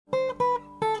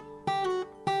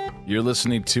You're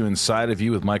listening to Inside of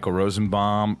You with Michael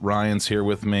Rosenbaum. Ryan's here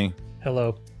with me.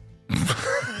 Hello.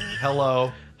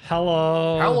 Hello.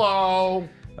 Hello. Hello.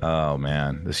 Oh,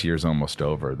 man. This year's almost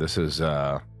over. This is, we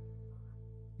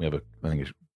have, I think,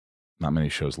 not many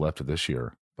shows left of this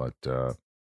year, but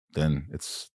then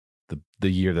it's the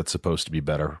year that's supposed to be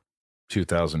better.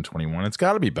 2021. It's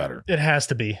got to be better. It has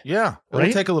to be. Yeah. Right?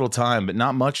 It'll take a little time, but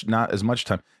not as much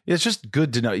time. It's just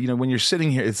good to know, when you're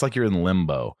sitting here, it's like you're in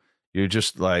limbo. You're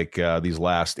just like these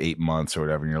last 8 months or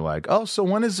whatever. And you're like, oh, so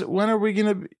when are we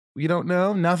going to, you don't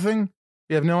know? Nothing?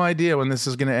 You have no idea when this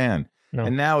is going to end. No.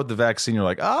 And now with the vaccine, you're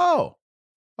like, oh,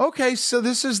 okay. So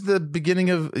this is the beginning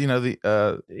of,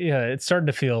 Yeah, it's starting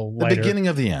to feel lighter. The beginning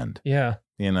of the end. Yeah.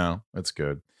 That's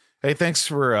good. Hey, thanks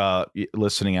for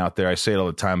listening out there. I say it all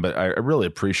the time, but I really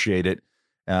appreciate it.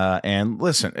 And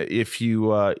listen, if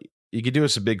you could do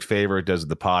us a big favor, it does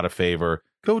the pod a favor.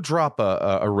 Go drop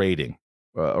a rating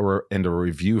and a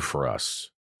review for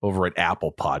us over at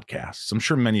Apple Podcasts. I'm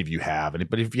sure many of you have,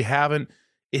 but if you haven't,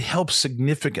 it helps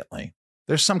significantly.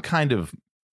 There's some kind of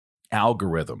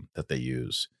algorithm that they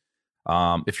use.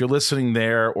 If you're listening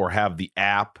there or have the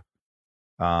app,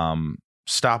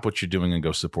 stop what you're doing and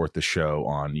go support the show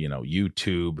on,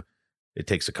 YouTube. It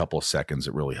takes a couple of seconds.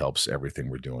 It really helps everything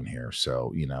we're doing here.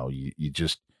 So, you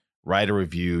just write a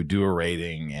review, do a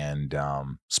rating, and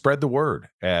spread the word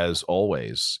as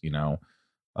always.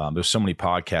 There's so many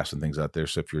podcasts and things out there.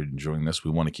 So if you're enjoying this,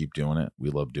 we want to keep doing it. We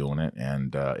love doing it,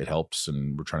 and it helps.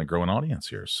 And we're trying to grow an audience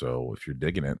here. So if you're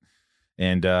digging it,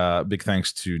 and big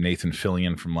thanks to Nathan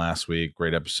Fillion from last week.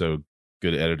 Great episode.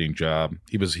 Good editing job.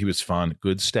 He was fun.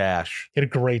 Good stash. He had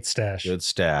a great stash. Good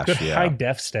stash. Good yeah. high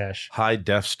def stash. High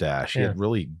def stash. He Yeah. had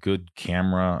really good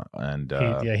camera, and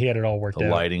he had it all worked the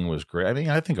out. lighting was great. I mean,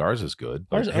 I think ours is good.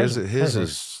 Ours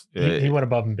His he went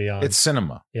above and beyond. It's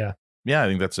cinema. Yeah. Yeah, I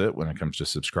think that's it when it comes to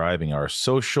subscribing. Our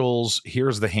socials,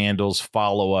 here's the handles.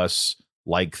 Follow us,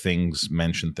 like things,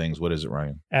 mention things. What is it,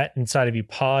 Ryan? At Inside of You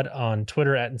Pod on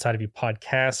Twitter, at Inside of You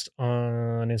Podcast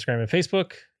on Instagram and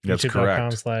Facebook. That's correct.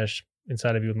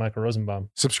 YouTube.com/Inside of You with Michael Rosenbaum.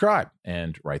 Subscribe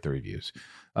and write the reviews.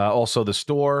 Also, the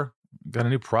store got a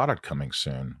new product coming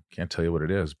soon. Can't tell you what it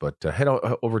is, but head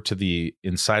over to the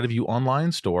Inside of You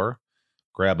online store.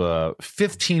 Grab a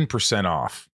 15%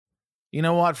 off. You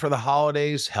know what? For the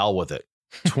holidays, hell with it.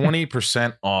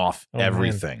 20% off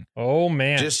everything. Man. Oh,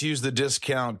 man. Just use the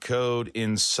discount code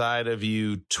Inside of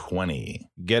You 20.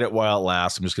 Get it while it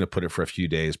lasts. I'm just going to put it for a few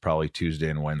days, probably Tuesday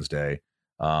and Wednesday.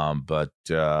 But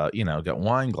got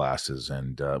wine glasses,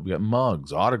 and we got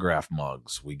mugs, autograph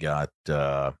mugs. We got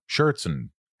shirts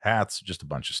and hats, just a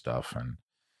bunch of stuff. And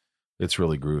it's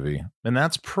really groovy. And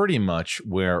that's pretty much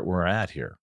where we're at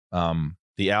here.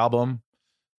 The album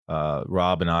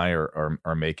Rob and I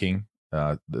are making.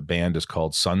 The band is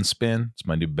called Sunspin. It's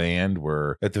my new band.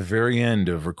 We're at the very end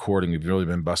of recording. We've really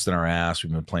been busting our ass.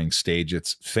 We've been playing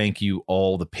stages. Thank you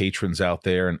all the patrons out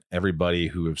there and everybody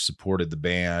who have supported the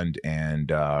band. And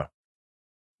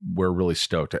we're really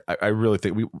stoked. I really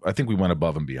think we went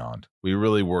above and beyond. We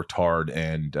really worked hard,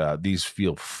 and these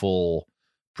feel full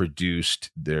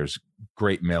produced. There's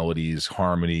great melodies,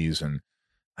 harmonies, and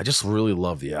I just really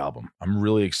love the album. I'm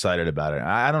really excited about it.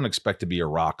 I don't expect to be a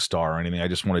rock star or anything. I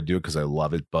just want to do it because I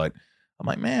love it. But I'm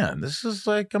like, man, this is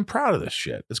like, I'm proud of this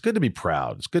shit. It's good to be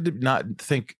proud. It's good to not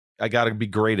think I got to be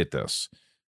great at this.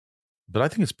 But I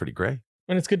think it's pretty great.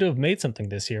 And it's good to have made something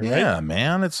this year, right? Yeah,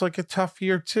 man. It's like a tough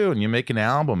year too. And you make an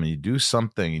album and you do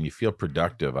something and you feel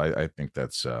productive. I think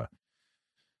that's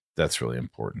really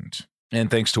important. And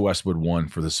thanks to Westwood One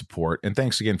for the support. And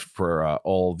thanks again for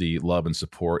all the love and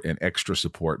support and extra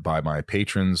support by my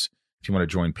patrons. If you want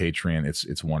to join Patreon,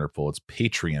 it's wonderful. It's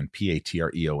Patreon,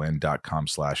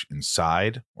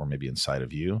 patreon.com/inside, or maybe Inside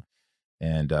of You.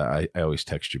 And I always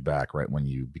text you back right when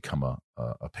you become a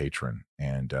patron.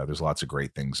 And there's lots of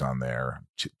great things on there.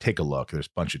 Take a look. There's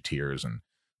a bunch of tiers and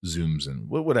Zooms and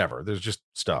whatever. There's just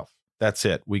stuff. That's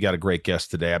it. We got a great guest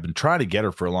today. I've been trying to get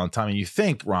her for a long time. And you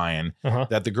think, Ryan,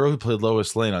 that the girl who played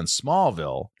Lois Lane on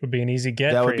Smallville would be an easy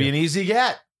get. That would be an easy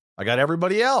get. I got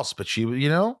everybody else, but she,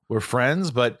 we're friends.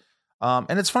 But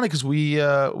and it's funny because we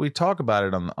talk about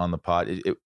it on the pod.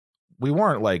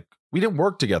 We didn't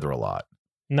work together a lot.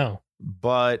 No,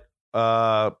 but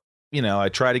I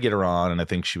tried to get her on, and I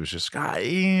think she was just,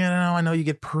 I know you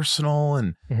get personal,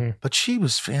 but she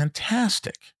was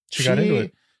fantastic. She got into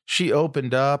it. She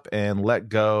opened up and let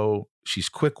go. She's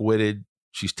quick-witted.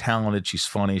 She's talented. She's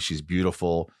funny. She's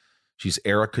beautiful. She's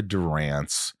Erica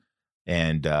Durance.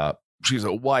 And she's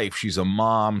a wife. She's a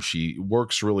mom. She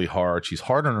works really hard. She's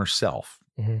hard on herself.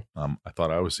 I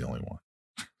thought I was the only one.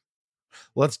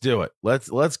 Let's do it.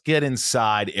 Let's get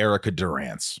inside Erica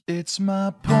Durance. It's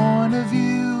my point of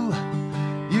view.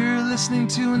 You're listening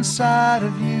to Inside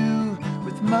of You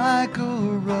with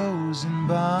Michael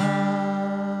Rosenbaum.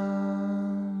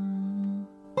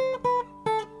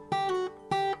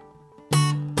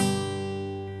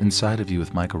 Inside of You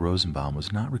with Michael Rosenbaum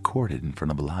was not recorded in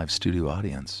front of a live studio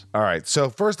audience. All right. So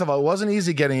first of all, it wasn't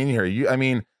easy getting in here. I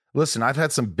mean, listen, I've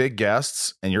had some big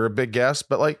guests and you're a big guest,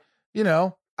 but like,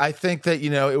 I think that,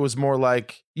 it was more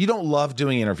like you don't love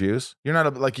doing interviews. You're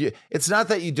not it's not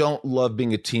that you don't love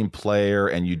being a team player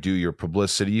and you do your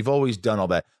publicity. You've always done all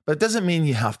that, but it doesn't mean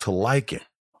you have to like it.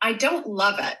 I don't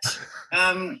love it.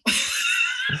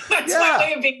 That's my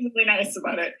way of being really nice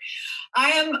about it.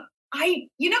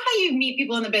 You know how you meet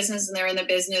people in the business and they're in the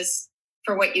business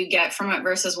for what you get from it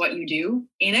versus what you do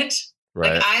in it?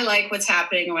 Right. Like I like what's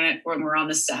happening when we're on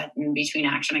the set and between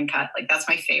action and cut. Like that's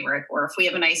my favorite. Or if we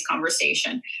have a nice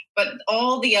conversation. But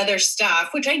all the other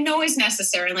stuff, which I know is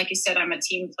necessary, and like you said, I'm a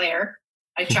team player.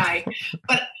 I try,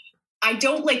 but I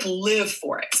don't live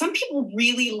for it. Some people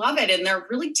really love it and they're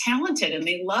really talented and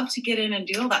they love to get in and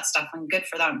do all that stuff, and good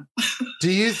for them. Do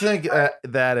you think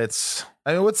that it's?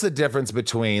 I mean, what's the difference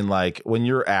between when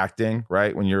you're acting,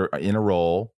 right? When you're in a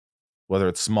role, whether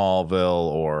it's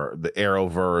Smallville or the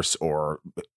Arrowverse or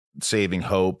Saving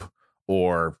Hope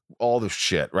or all the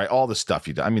shit, right? All the stuff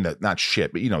you do. I mean, not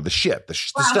shit, but the shit, the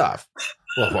stuff.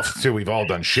 Well, we've all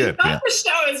done shit. Not the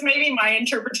show is maybe my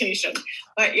interpretation,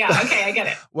 but yeah, okay, I get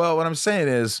it. Well, what I'm saying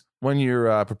is when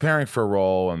you're preparing for a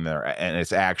role and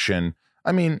it's action.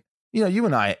 I mean, you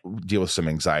and I deal with some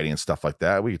anxiety and stuff like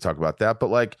that. We could talk about that,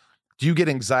 but do you get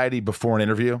anxiety before an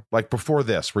interview? Like before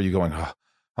this, where you going, oh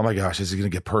my gosh, is he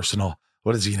going to get personal?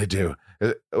 What is he going to do?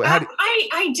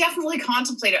 I definitely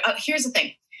contemplate it. Here's the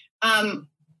thing. I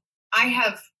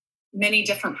have many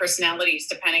different personalities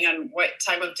depending on what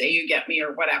time of day you get me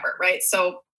or whatever, right?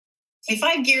 So if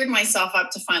I've geared myself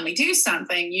up to finally do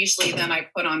something, usually then I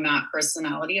put on that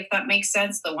personality, if that makes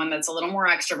sense, the one that's a little more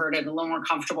extroverted, a little more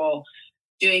comfortable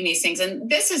doing these things. And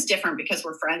this is different because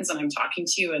we're friends and I'm talking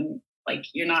to you and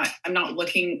I'm not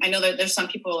looking, I know that there's some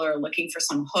people who are looking for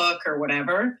some hook or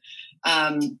whatever.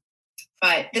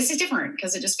 But this is different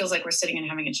because it just feels like we're sitting and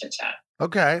having a chit chat.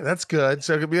 Okay, that's good.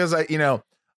 So because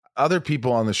other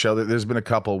people on the show, there's been a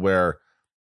couple where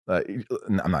I'm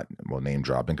not name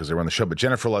dropping because they were on the show, but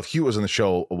Jennifer Love Hewitt was on the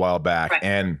show a while back. Right.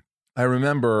 And I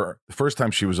remember the first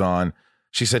time she was on,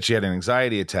 she said she had an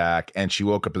anxiety attack and she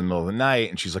woke up in the middle of the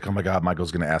night and she's like, oh my God,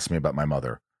 Michael's going to ask me about my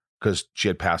mother because she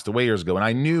had passed away years ago. And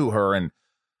I knew her and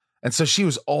so she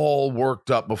was all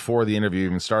worked up before the interview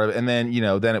even started. And then,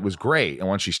 then it was great. And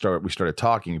once we started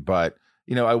talking, but,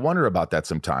 I wonder about that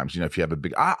sometimes, if you have a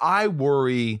big, I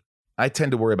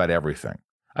tend to worry about everything.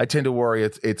 I tend to worry.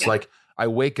 It's like I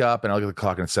wake up and I look at the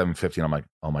clock and it's 7:50 and I'm like,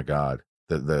 oh my God,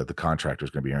 the contractor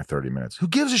is going to be here in 30 minutes. Who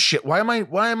gives a shit? Why am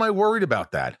I worried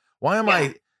about that? Why am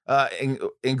I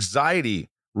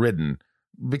anxiety ridden?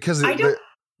 Because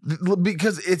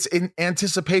it's in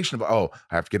anticipation of,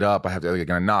 I have to get up. I got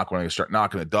to knock. When I start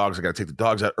knocking the dogs, I got to take the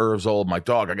dogs out. Irv's old. My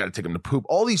dog, I got to take him to poop.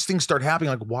 All these things start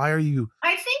happening. Like, why are you?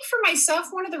 I think for myself,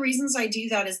 one of the reasons I do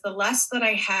that is the less that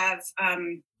I have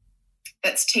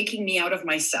that's taking me out of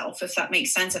myself, if that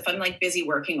makes sense. If I'm busy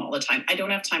working all the time, I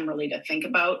don't have time really to think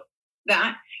about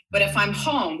that. But if I'm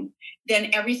home,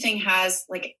 then everything has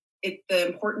the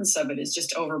importance of it is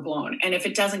just overblown. And if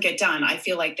it doesn't get done, I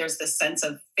feel like there's this sense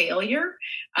of failure.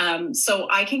 So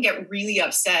I can get really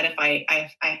upset if I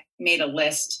made a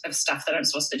list of stuff that I'm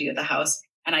supposed to do at the house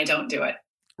and I don't do it.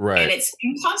 Right. And it's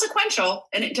inconsequential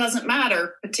and it doesn't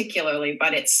matter particularly,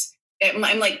 but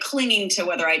I'm clinging to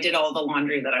whether I did all the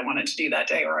laundry that I wanted to do that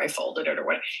day or I folded it or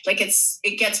what.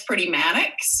 It gets pretty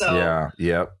manic. So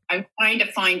I'm trying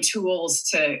to find tools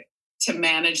to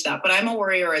manage that. But I'm a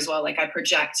worrier as well. I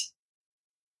project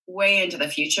way into the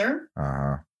future.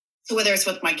 Uh-huh. So whether it's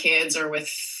with my kids or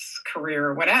with career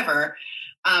or whatever,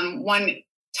 one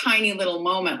tiny little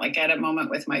moment, I had a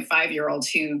moment with my 5-year-old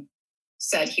who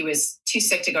said he was too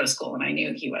sick to go to school. And I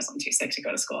knew he wasn't too sick to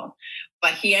go to school,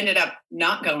 but he ended up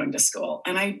not going to school.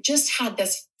 And I just had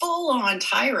this full on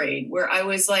tirade where I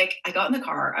was I got in the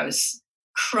car, I was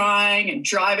crying and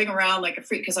driving around like a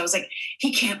freak because I was like,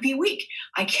 he can't be weak.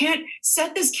 I can't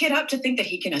set this kid up to think that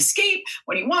he can escape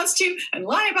when he wants to and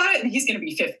lie about it. And he's going to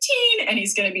be 15 and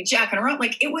he's going to be jacking around.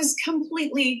 It was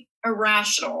completely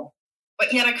irrational.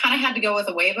 But yet I kind of had to go with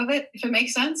a wave of it, if it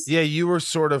makes sense. Yeah, you were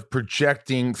sort of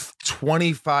projecting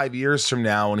 25 years from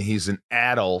now when he's an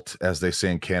adult, as they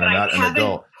say in Canada, not an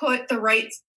adult. Put the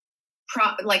right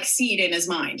seed in his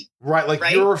mind. Right,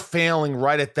 right? You're failing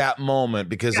right at that moment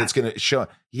because it's going to show.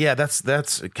 Yeah, that's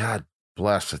God.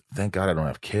 blessed. Thank God I don't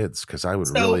have kids because I would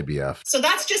really be effed. So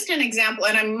that's just an example.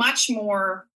 And I'm much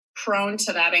more prone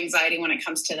to that anxiety when it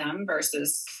comes to them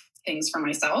versus things for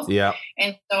myself. Yeah.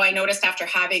 And so I noticed after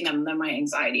having them, then my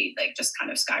anxiety like just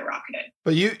kind of skyrocketed.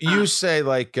 But you say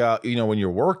like, when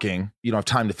you're working, you don't have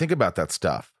time to think about that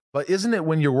stuff. But isn't it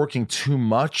when you're working too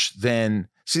much, then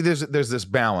see, there's this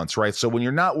balance, right? So when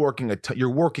you're not working, you're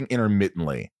working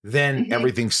intermittently, then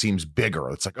everything seems bigger.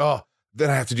 It's like, oh, then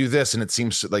I have to do this. And it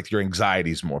seems like your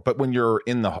anxiety's more. But when you're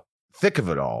in the thick of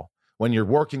it all, when you're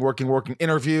working,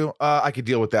 interview, I could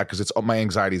deal with that because my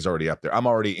anxiety is already up there. I'm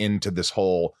already into this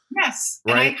whole. Yes.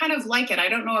 Right? And I kind of like it. I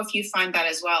don't know if you find that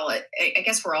as well. I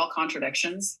guess we're all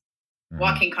contradictions,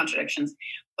 walking contradictions.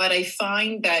 But I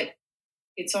find that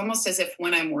it's almost as if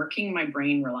when I'm working, my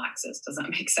brain relaxes. Does that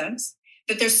make sense?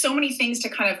 That there's so many things to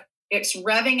kind of, it's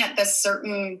revving at this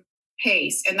certain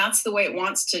pace. And that's the way it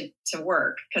wants to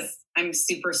work because I'm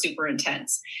super, super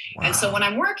intense. Wow. And so when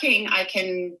I'm working, I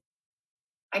can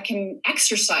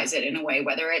exercise it in a way,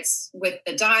 whether it's with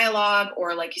the dialogue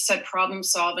or like you said, problem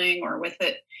solving, or with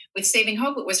Saving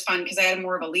Hope, it was fun because I had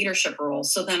more of a leadership role.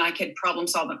 So then I could problem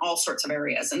solve in all sorts of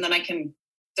areas. And then I can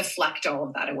deflect all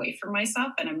of that away from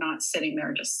myself. And I'm not sitting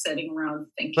there just sitting around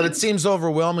thinking. But it seems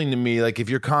overwhelming to me. Like if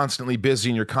you're constantly busy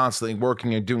and you're constantly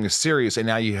working and doing a series, and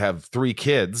now you have 3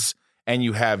 kids and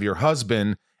you have your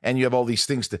husband and you have all these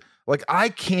things to, like, I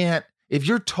can't, if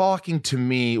you're talking to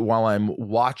me while I'm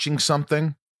watching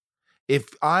something, if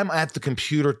I'm at the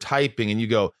computer typing and you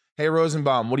go, hey,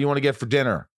 Rosenbaum, what do you want to get for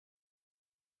dinner?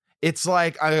 It's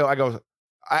like, I go,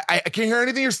 I can't hear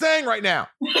anything you're saying right now.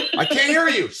 I can't hear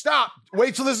you. Stop.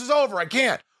 Wait till this is over. I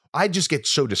can't. I just get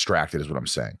so distracted is what I'm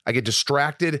saying. I get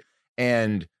distracted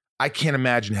and I can't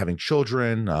imagine having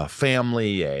children, a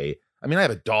family, I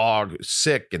have a dog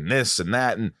sick and this and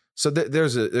that. And so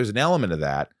there's an element of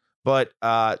that. But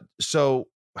so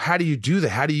how do you do that?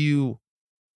 How do you,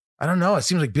 I don't know. It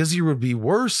seems like busier would be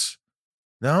worse.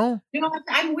 No?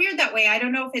 I'm weird that way. I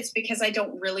don't know if it's because I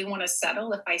don't really want to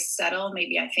settle. If I settle,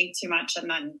 maybe I think too much and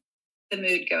then the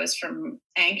mood goes from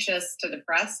anxious to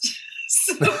depressed.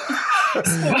 Is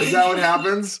that what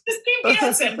happens? Just keep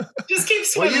guessing. Just keep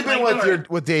swimming. Well, you've been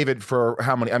with David for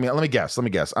how many? I mean, let me guess.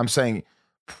 I'm saying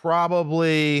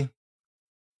probably,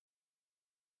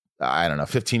 I don't know,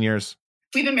 15 years.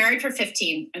 We've been married for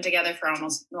 15 and together for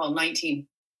almost 19.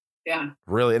 Yeah.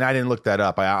 Really? And I didn't look that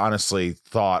up. I honestly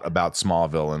thought about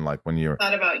Smallville and like when you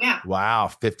thought about, yeah. Wow,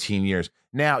 15 years.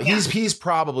 Now he's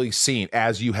probably seen,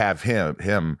 as you have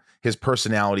him, his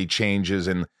personality changes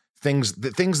and things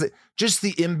that just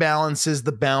the imbalances,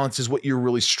 the balances, what you're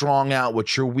really strong at,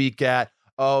 what you're weak at.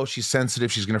 Oh, she's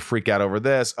sensitive. She's going to freak out over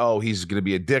this. Oh, he's going to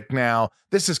be a dick now.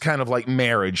 This is kind of like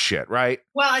marriage shit, right?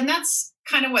 Well, and that's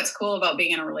kind of what's cool about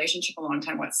being in a relationship a long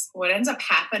time. What ends up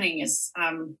happening is,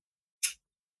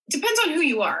 depends on who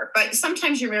you are, but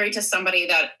sometimes you're married to somebody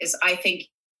that is, I think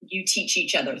you teach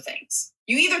each other things.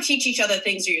 You either teach each other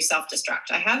things or you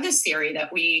self-destruct. I have this theory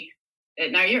that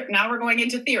now we're going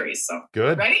into theories. So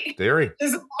good. Ready? Theory. I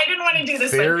didn't want to do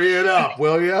this. Theory it up,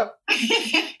 will you?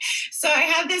 So I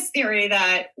have this theory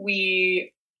that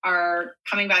we are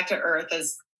coming back to Earth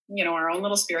as, our own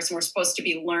little spirits, and we're supposed to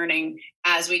be learning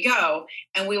as we go.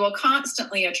 And we will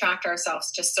constantly attract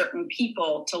ourselves to certain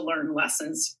people to learn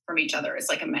lessons from each other. It's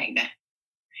like a magnet.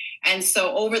 And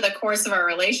so over the course of our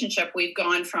relationship, we've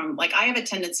gone from, like, I have a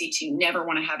tendency to never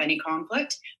want to have any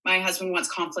conflict. My husband wants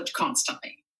conflict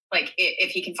constantly. Like,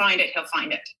 if he can find it, he'll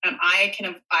find it. And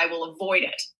I will avoid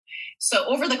it. So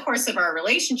over the course of our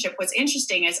relationship, what's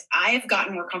interesting is I have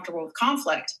gotten more comfortable with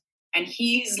conflict. And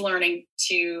he's learning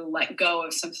to let go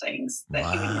of some things that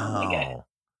he would normally get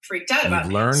freaked out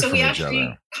about. So we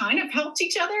actually kind of helped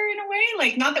each other in a way.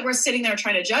 Like, not that we're sitting there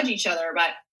trying to judge each other, but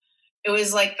it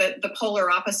was like the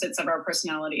polar opposites of our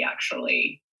personality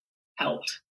actually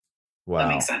helped. Wow. That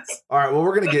makes sense. All right. Well,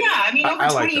 we're going to get... Yeah, over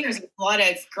 20 years, a lot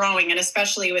of growing. And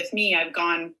especially with me, I've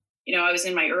gone, I was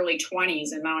in my early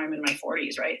 20s and now I'm in my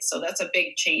 40s, right? So that's a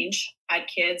big change. Had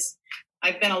kids.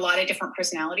 I've been a lot of different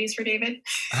personalities for David.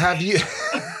 Have you?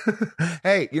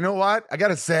 Hey, you know what? I got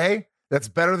to say, that's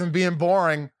better than being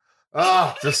boring.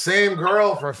 Oh, the same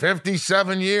girl for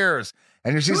 57 years.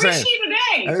 And she's saying, who is she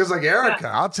today? And it was like, Erica,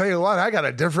 I'll tell you what, I got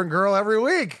a different girl every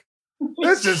week.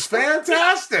 This is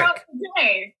fantastic.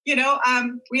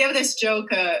 We have this joke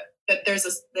that there's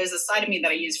a side of me that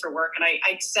I use for work. And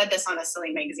I said this on a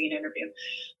Silly Magazine interview.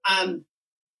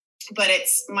 But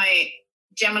it's my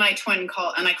Gemini twin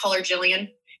and I call her Jillian,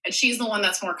 and she's the one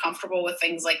that's more comfortable with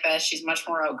things like this. She's much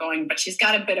more outgoing, but she's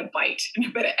got a bit of bite and a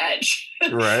bit of edge.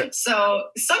 Right. So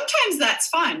sometimes that's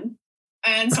fun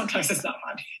and sometimes it's not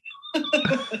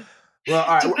fun. Well,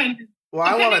 all right. Well,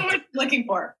 I want what you're looking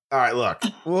for. All right, look.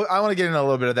 Well, I want to get into a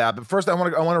little bit of that, but first, I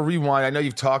want to rewind. I know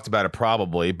you've talked about it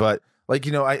probably, but like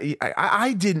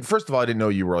I didn't. First of all, I didn't know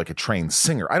you were like a trained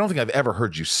singer. I don't think I've ever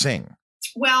heard you sing.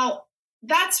 Well,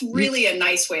 that's really a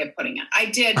nice way of putting it. I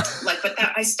did but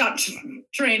I stopped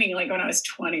training like when I was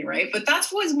 20, right? But that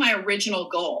was my original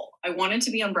goal. I wanted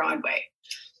to be on Broadway,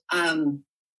 and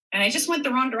I just went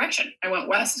the wrong direction. I went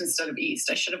west instead of east.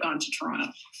 I should have gone to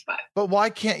Toronto. But why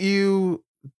can't you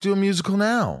do a musical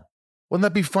now? Wouldn't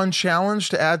that be a fun challenge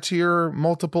to add to your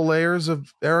multiple layers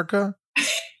of Erica?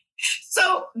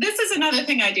 So this is another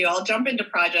thing I do. I'll jump into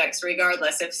projects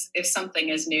regardless if something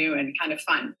is new and kind of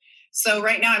fun. So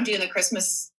right now I'm doing the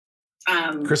Christmas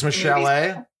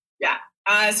Chalet. Yeah.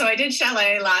 So I did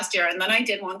Chalet last year, and then I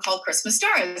did one called Christmas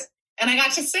Stars, and I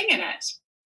got to sing in it.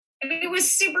 And it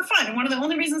was super fun. And one of the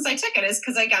only reasons I took it is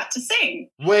because I got to sing.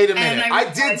 Wait a minute.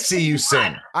 I did see you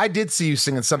sing. I did see you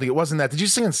sing in something. It wasn't that. Did you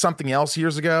sing in something else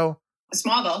years ago?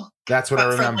 Smallville. That's what I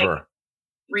remember. Like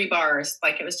 3 bars.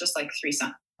 Like it was just like 3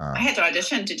 songs. I had to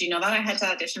audition. Did you know that? I had to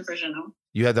audition for Jeannot.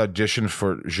 You had to audition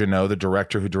for Jeannot, the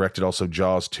director who directed also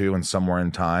Jaws 2 and Somewhere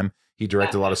in Time. He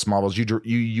directed a lot of Smallvilles.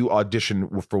 You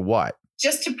auditioned for what?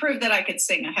 Just to prove that I could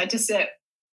sing. I had to sit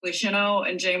with Jeannot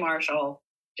and James Marshall.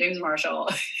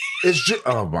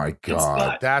 Oh my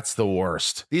God. That's the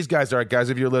worst. These guys are, guys,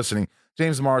 if you're listening,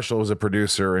 James Marshall was a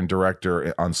producer and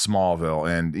director on Smallville.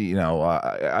 And,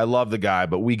 I love the guy,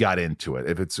 but we got into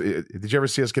it. Did you ever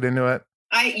see us get into it?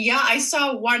 I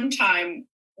saw one time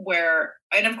where,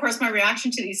 and of course my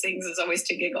reaction to these things is always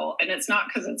to giggle, and it's not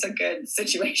because it's a good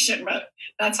situation, but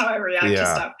that's how I react to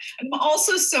stuff. I'm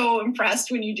also so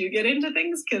impressed when you do get into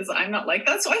things because I'm not like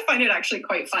that. So I find it actually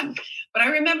quite fun. But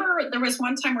I remember there was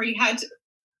one time where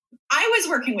I was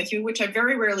working with you, which I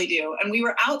very rarely do. And we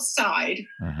were outside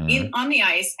on the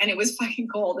ice, and it was fucking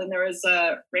cold, and there was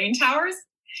rain towers.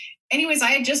 Anyways, I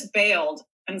had just bailed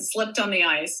and slipped on the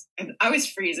ice, and I was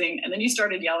freezing, and then you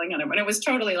started yelling at him, and it was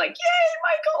totally like, yay,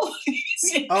 Michael.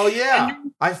 Oh yeah.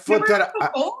 I flipped that.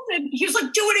 And he was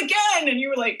like, do it again. And you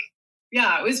were like,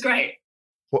 yeah, it was great.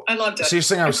 Well, I loved it. So you're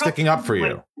saying I was sticking up for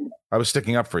you. I was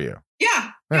sticking up for you.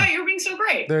 Yeah, you were being so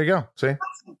great. There you go. See,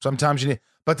 awesome. Sometimes you need,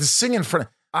 but to sing in front,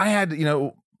 I had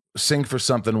to, sing for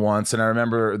something once. And I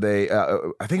remember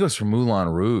I think it was for Moulin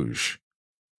Rouge.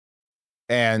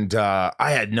 And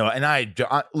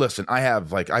listen,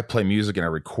 I play music and I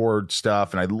record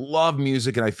stuff and I love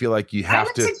music and I feel like you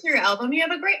have to. I listened to your album. You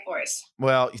have a great voice.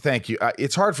 Well, thank you.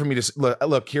 It's hard for me to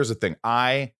look. Here's the thing.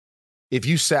 If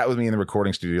you sat with me in the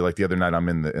recording studio, like the other night, I'm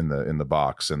in the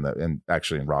box and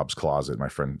actually in Rob's closet, my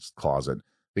friend's closet,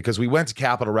 because we went to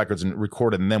Capitol Records and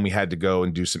recorded, and then we had to go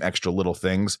and do some extra little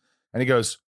things. And he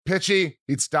goes, pitchy.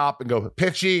 He'd stop and go,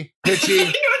 pitchy. It's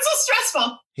so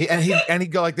stressful.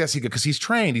 He'd go like this. He'd go, because he's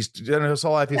trained. He's done his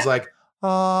whole life. He's like,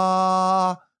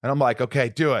 and I'm like, okay,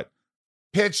 do it.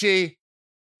 Pitchy.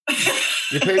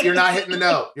 You're not hitting the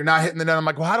note. You're not hitting the note. I'm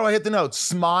like, well, how do I hit the note?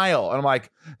 Smile. And I'm like,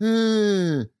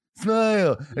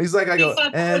 smile. And he's like, I go,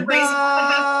 but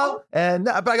I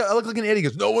look like an idiot. He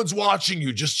goes, no one's watching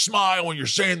you. Just smile when you're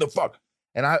saying the fuck.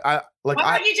 And why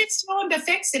don't you just tell him to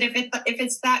fix it if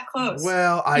it's that close?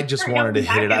 Well, I just wanted to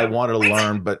hit it. I wanted to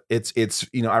learn, but it's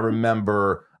I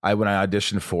remember when I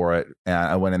auditioned for it, and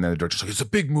I went in there, the director's like, it's a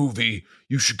big movie.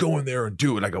 You should go in there and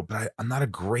do it. I go, but I'm not a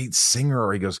great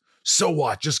singer. He goes, so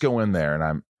what? Just go in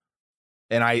there.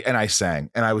 And I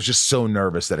sang, and I was just so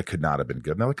nervous that it could not have been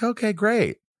good. And they're like, okay,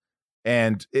 great.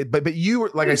 And but you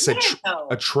were, like I said,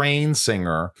 a trained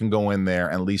singer can go in there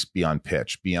and at least be on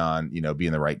pitch, be in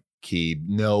the right key,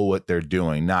 know what they're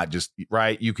doing, not just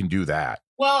right. You can do that.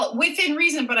 Well, within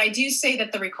reason, but I do say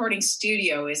that the recording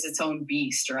studio is its own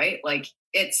beast, right? Like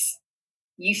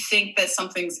you think that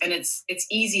something's, and it's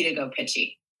easy to go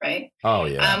pitchy, right? Oh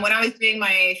yeah. When I was doing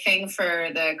my thing for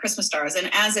the Christmas Stars, and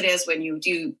as it is when you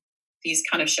do these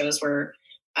kind of shows where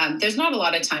there's not a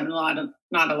lot of time and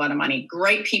not a lot of money,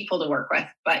 great people to work with,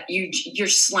 but you're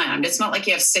slammed. It's not like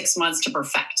you have 6 months to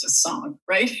perfect a song,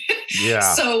 right? Yeah.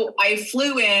 So I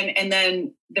flew in, and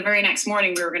then the very next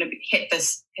morning we were going to hit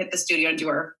the studio and do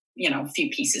our few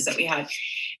pieces that we had,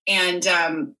 and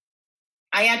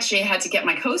I actually had to get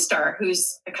my co-star,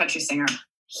 who's a country singer.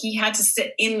 He had to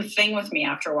sit in the thing with me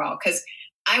after a while because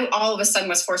I all of a sudden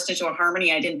was forced into a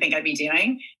harmony I didn't think I'd be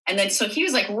doing. And then, so he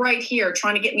was like right here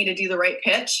trying to get me to do the right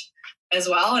pitch as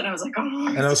well. And I was like, oh.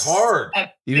 And it was hard,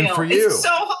 even for you. It's so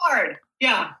hard.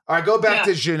 Yeah. All right, go back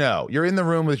to Jeannot. You're in the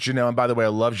room with Jeannot. And by the way, I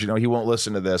love Jeannot. He won't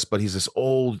listen to this, but he's this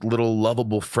old, little,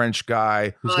 lovable French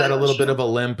guy who's got a little bit of a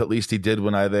limp. At least he did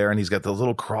when I there. And he's got the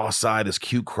little cross eye, this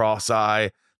cute cross eye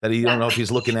that he don't know if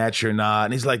he's looking at you or not.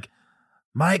 And he's like,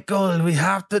 Michael, we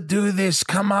have to do this.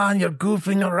 Come on, you're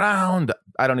goofing around.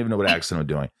 I don't even know what accent I'm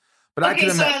doing. But okay,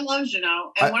 I love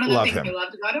Jeannot. And one of the things I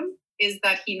loved about him is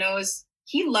that he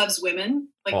loves women.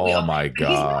 Like my God.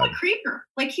 He's not a creeper.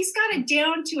 Like he's got it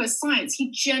down to a science.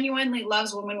 He genuinely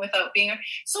loves women without being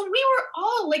so we were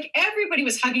all like everybody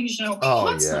was hugging Jeannot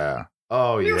constantly.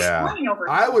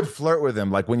 I would flirt with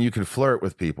him like when you can flirt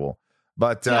with people.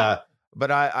 But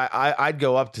I'd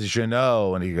go up to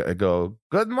Jeannot and he'd go,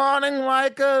 "Good morning,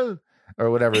 Michael," or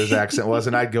whatever his accent was,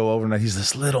 and I'd go over and he's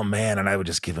this little man, and I would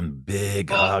just give him a big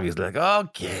hug. He's like,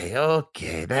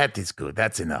 okay, that is good.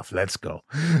 That's enough. Let's go.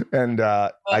 And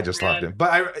I just loved him.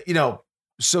 But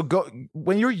so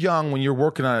when you're young, when you're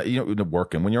working on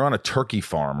when you're on a turkey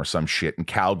farm or some shit in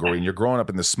Calgary, and you're growing up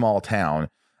in this small town.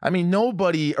 I mean,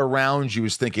 nobody around you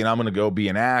is thinking, I'm going to go be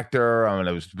an actor. I'm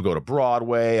going to go to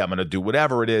Broadway. I'm going to do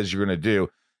whatever it is you're going to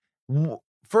do.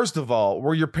 First of all,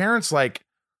 were your parents like,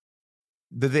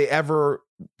 did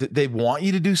they want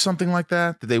you to do something like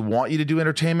that? Did they want you to do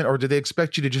entertainment, or did they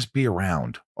expect you to just be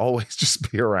around? Always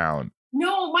just be around?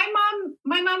 No, my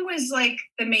mom was like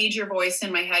the major voice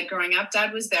in my head growing up.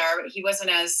 Dad was there, but he wasn't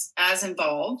as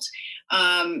involved.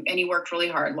 And he worked really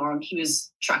hard. He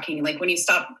was trucking. Like when he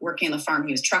stopped working on the farm,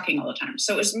 he was trucking all the time.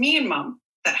 So it was me and Mom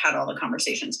that had all the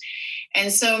conversations.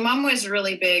 And so Mom was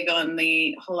really big on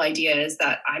the whole idea is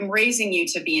that I'm raising you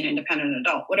to be an independent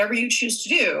adult. Whatever you choose to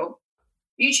do,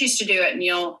 you choose to do it and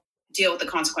you'll deal with the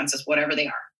consequences, whatever they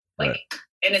are. Like,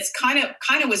 and it's kind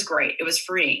of was great. It was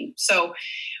freeing. So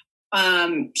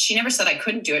she never said I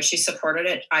couldn't do it. She supported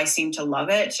it. I seemed to love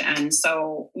it. And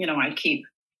so, I'd keep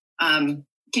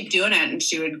doing it, and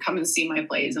she would come and see my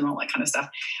plays and all that kind of stuff.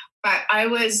 But I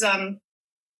was,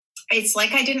 it's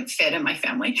like I didn't fit in my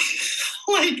family.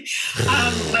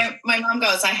 My mom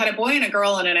goes, I had a boy and a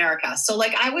girl and an Erica. So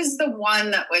like, I was the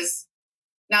one that was,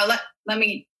 now let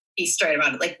me be straight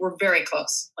about it. Like we're very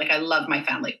close. Like I love my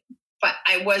family, but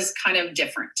I was kind of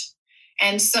different.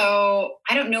 And so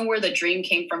I don't know where the dream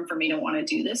came from for me to want to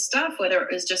do this stuff, whether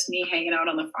it was just me hanging out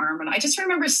on the farm. And I just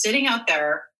remember sitting out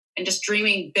there and just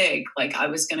dreaming big, like I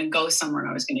was going to go somewhere and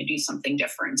I was going to do something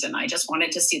different. And I just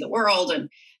wanted to see the world. And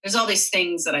there's all these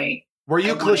things that Were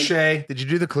you cliche? Did you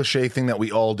do the cliche thing that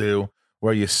we all do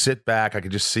where you sit back? I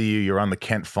could just see you're on the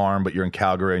Kent farm, but you're in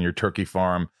Calgary on your turkey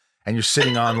farm. And you're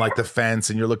sitting on like the fence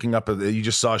and you're looking up you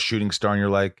just saw a shooting star and you're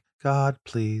like, God,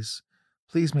 please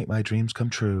make my dreams come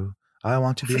true. I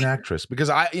want to be an actress. Because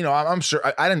I'm sure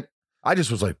I just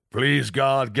was like, please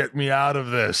God, get me out of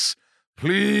this.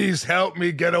 Please help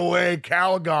me get away.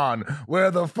 Calgon, where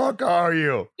the fuck are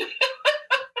you?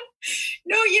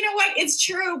 No, you know what? It's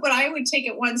true, but I would take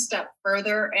it one step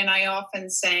further. And I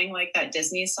often sang like that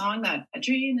Disney song that a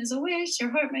dream is a wish your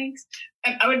heart makes.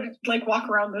 And I would like walk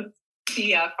around the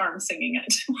farm singing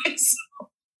it to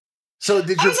myself. So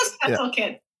I was a special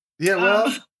kid.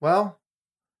 Yeah, well.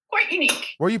 Quite unique.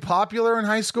 Were you popular in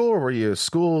high school, or were you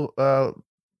school?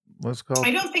 What's it called?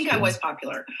 I don't think I was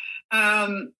popular.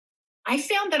 I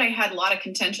found that I had a lot of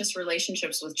contentious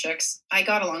relationships with chicks. I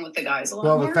got along with the guys a lot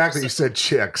more. Well, the fact that you said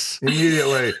chicks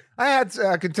immediately, I had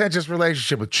a contentious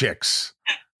relationship with chicks.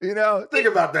 Think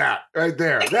about that right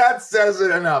there. That says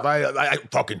it enough. I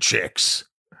fucking chicks.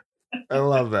 I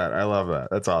love that.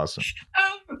 That's awesome.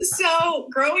 So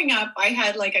growing up, I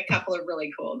had like a couple of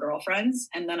really cool girlfriends,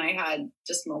 and then I had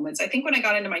just moments. I think when I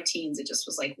got into my teens, it just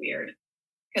was like weird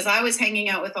because I was hanging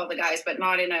out with all the guys, but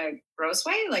not in a gross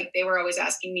way. Like they were always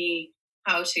asking me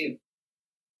how to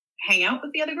hang out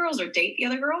with the other girls or date the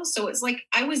other girls. So it's like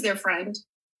I was their friend,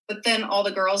 but then all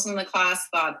the girls in the class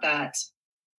thought that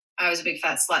I was a big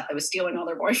fat slut that was stealing all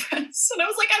their boyfriends. And I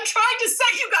was like, I'm trying to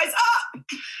set you guys up.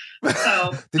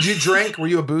 So did you drink? Were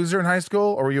you a boozer in high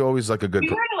school, or were you always like a good? We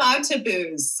weren't allowed to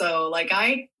booze, so like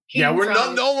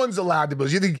no one's allowed to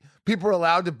booze. You think people are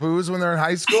allowed to booze when they're in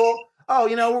high school? Oh,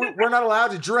 we're not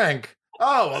allowed to drink.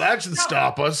 Oh, well, that should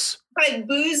stop us. But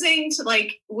boozing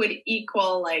would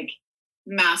equal like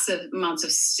massive amounts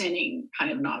of sinning,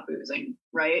 kind of not boozing,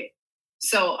 right?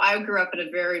 So I grew up in a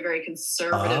very, very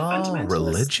conservative,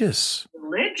 fundamentalist,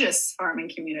 religious farming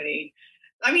community.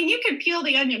 I mean, you could peel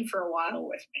the onion for a while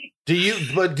with me. Do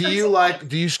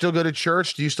you still go to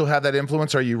church? Do you still have that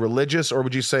influence? Are you religious, or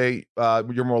would you say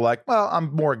you're more like, well,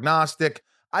 I'm more agnostic.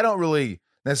 I don't really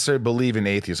necessarily believe in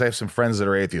atheists. I have some friends that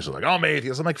are atheists. They're like, oh, I'm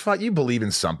atheist. I'm like, fuck, you believe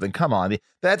in something. Come on.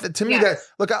 That to me,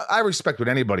 look, I respect what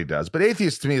anybody does, but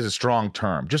atheist to me is a strong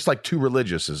term. Just like too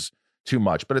religious is too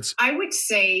much. But I would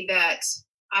say that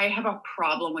I have a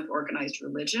problem with organized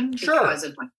religion because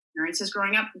of my experiences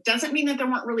growing up. Doesn't mean that there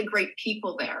weren't really great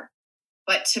people there,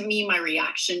 but to me, my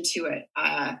reaction to it,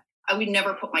 I would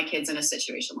never put my kids in a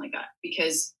situation like that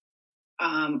because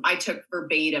I took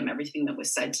verbatim everything that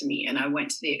was said to me, and I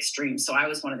went to the extreme. So I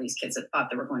was one of these kids that thought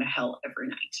they were going to hell every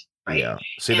night. Right. Yeah.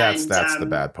 See, that's the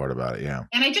bad part about it. Yeah.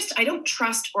 And I don't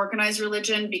trust organized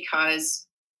religion, because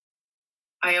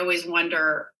I always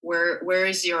wonder where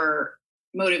is your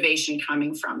motivation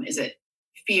coming from? Is it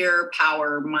fear,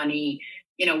 power, money?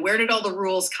 Where did all the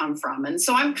rules come from? And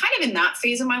so I'm kind of in that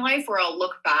phase of my life where I'll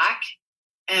look back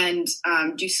and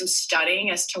do some studying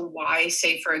as to why,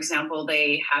 say, for example,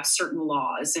 they have certain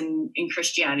laws in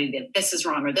Christianity that this is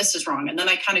wrong or this is wrong. And then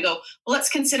I kind of go, well, let's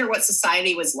consider what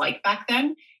society was like back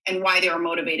then and why they were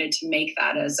motivated to make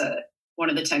that as one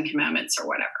of the 10 commandments or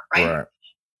whatever. Right.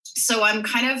 So I'm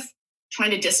kind of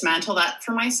trying to dismantle that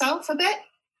for myself a bit,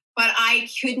 but I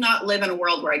could not live in a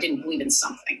world where I didn't believe in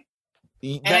something.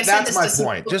 That's my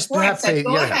point. Just to have faith.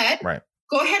 Go ahead. Right.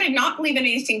 Go ahead and not believe in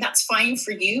anything. That's fine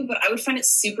for you. But I would find it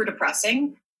super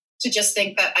depressing to just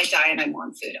think that I die and I'm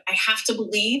on food. I have to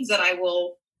believe that I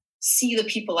will see the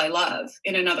people I love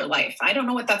in another life. I don't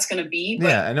know what that's going to be.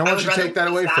 But and no one should take that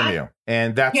away from you.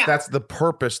 And that's the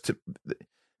purpose.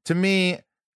 To me,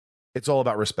 it's all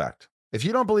about respect. If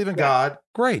you don't believe in God,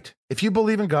 great. If you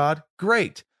believe in God,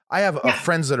 great. I have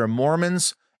friends that are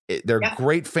Mormons. They're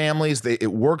great families.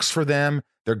 It works for them.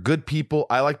 They're good people.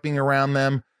 I like being around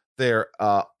them. They're,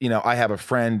 I have a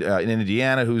friend in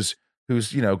Indiana who's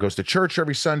goes to church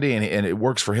every Sunday, and it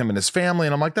works for him and his family.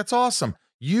 And I'm like, that's awesome.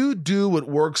 You do what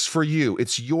works for you.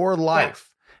 It's your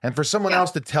life. And for someone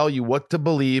else to tell you what to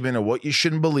believe in or what you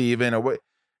shouldn't believe in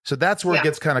so that's where it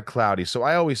gets kind of cloudy. So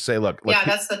I always say, look,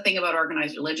 that's the thing about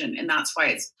organized religion. And that's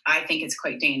why I think it's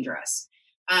quite dangerous.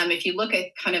 If you look at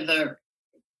kind of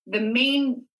the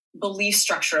main belief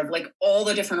structure of like all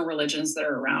the different religions that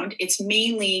are around, it's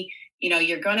mainly,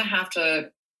 you're going to have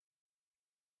to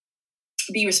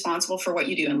be responsible for what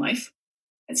you do in life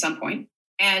at some point.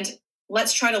 And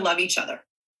let's try to love each other,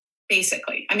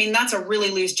 basically. I mean, that's a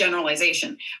really loose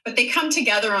generalization, but they come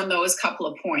together on those couple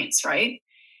of points, right?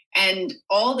 And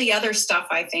all the other stuff,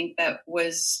 I think, that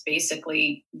was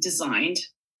basically designed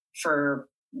for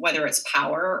whether it's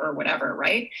power or whatever,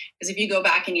 right? Because if you go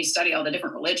back and you study all the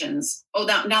different religions,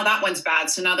 now that one's bad.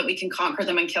 So now that we can conquer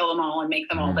them and kill them all and make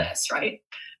them all this, right?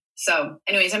 So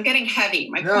anyways, I'm getting heavy.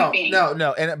 My point being.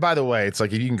 No. And by the way, it's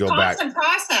like, if you can go back. Constant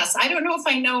process. I don't know if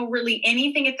I know really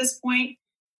anything at this point,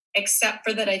 except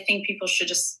for that I think people should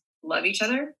just love each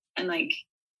other and like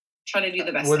try to do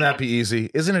the best. Wouldn't that be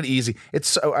easy? Isn't it easy? It's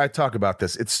so, I talk about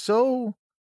this. There's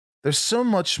so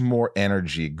much more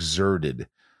energy exerted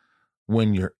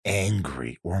when you're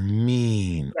angry or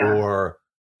mean or,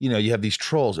 you have these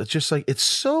trolls. It's just like, it's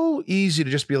so easy to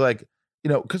just be like,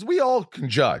 because we all can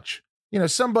judge.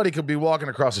 Somebody could be walking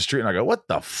across the street and I go, what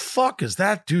the fuck is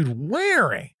that dude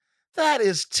wearing? That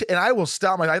is, and I will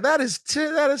stop my, that is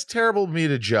terrible of me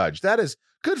to judge. That is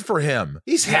good for him.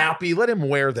 He's happy. Let him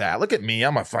wear that. Look at me. I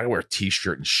wear a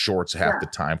t-shirt and shorts half the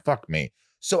time. Fuck me.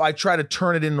 So I try to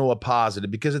turn it into a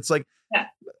positive because it's like,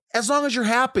 as long as you're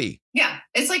happy. Yeah.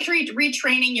 It's like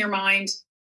retraining your mind,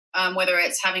 whether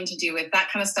it's having to do with that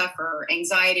kind of stuff or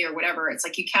anxiety or whatever. It's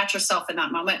like you catch yourself in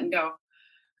that moment and go,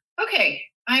 okay,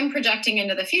 I'm projecting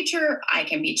into the future. I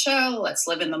can be chill. Let's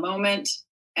live in the moment.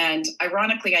 And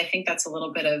ironically, I think that's a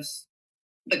little bit of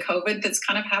the COVID that's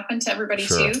kind of happened to everybody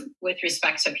too, with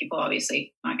respect to people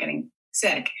obviously not getting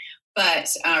sick, but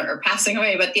or passing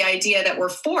away. But the idea that we're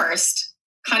forced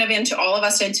kind of into all of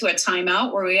us into a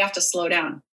timeout where we have to slow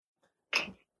down,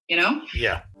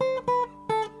 Yeah.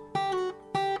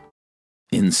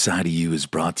 Inside of You is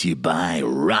brought to you by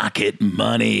Rocket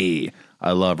Money.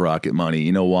 I love Rocket Money.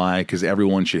 You know why? Because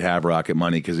everyone should have Rocket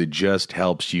Money because it just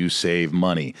helps you save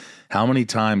money. How many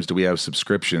times do we have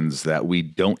subscriptions that we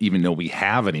don't even know we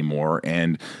have anymore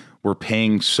and we're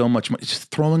paying so much money, just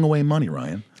throwing away money,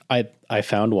 Ryan? I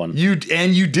found one. You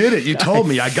did it. You told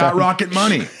me. I got Rocket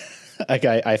Money.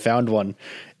 I found one.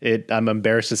 I'm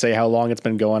embarrassed to say how long it's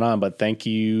been going on, but thank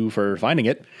you for finding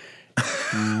it.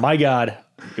 My God.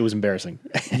 It was embarrassing.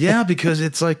 Yeah, because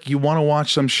it's like you want to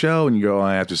watch some show and you go,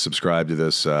 I have to subscribe to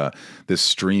this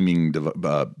streaming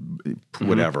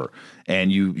whatever.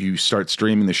 And you start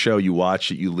streaming the show, you watch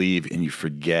it, you leave, and you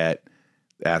forget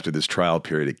after this trial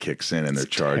period it kicks in and they're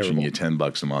charging you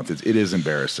 $10 a month. It is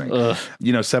embarrassing.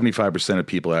 75% of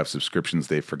people have subscriptions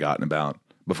they've forgotten about.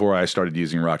 Before I started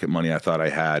using Rocket Money, I thought I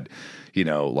had,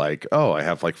 I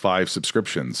have like 5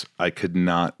 subscriptions. I could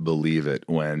not believe it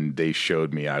when they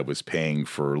showed me I was paying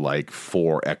for like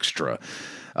 4 extra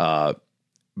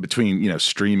between,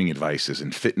 streaming devices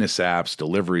and fitness apps,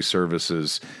 delivery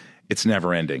services. It's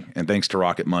never ending. And thanks to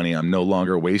Rocket Money, I'm no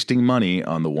longer wasting money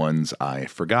on the ones I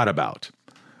forgot about.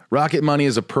 Rocket Money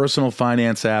is a personal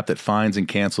finance app that finds and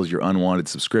cancels your unwanted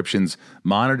subscriptions,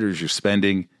 monitors your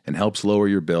spending, and helps lower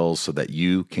your bills so that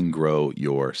you can grow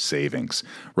your savings.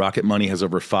 Rocket Money has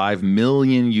over 5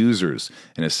 million users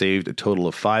and has saved a total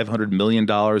of $500 million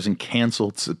in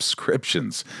canceled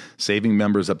subscriptions, saving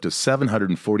members up to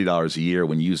 $740 a year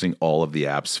when using all of the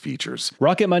app's features.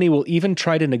 Rocket Money will even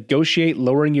try to negotiate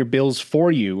lowering your bills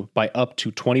for you by up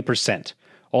to 20%.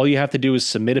 All you have to do is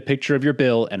submit a picture of your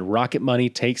bill, and Rocket Money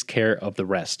takes care of the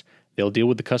rest. They'll deal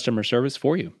with the customer service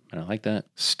for you. And I like that.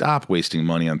 Stop wasting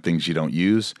money on things you don't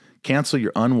use. Cancel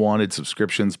your unwanted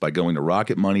subscriptions by going to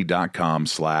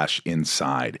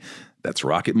rocketmoney.com/inside. That's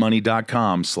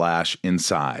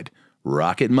rocketmoney.com/inside.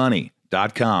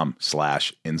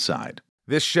 rocketmoney.com/inside.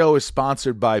 This show is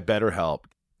sponsored by BetterHelp.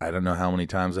 I don't know how many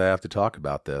times I have to talk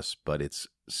about this, but it's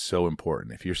so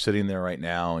important. If you're sitting there right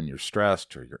now and you're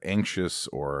stressed or you're anxious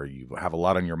or you have a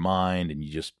lot on your mind and you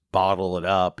just bottle it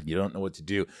up and you don't know what to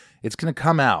do, it's going to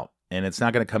come out, and it's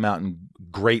not going to come out in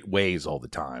great ways all the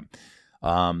time.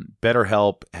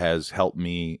 BetterHelp has helped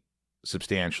me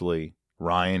substantially.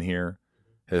 Ryan here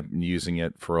has been using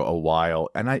it for a while.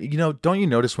 And don't you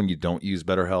notice when you don't use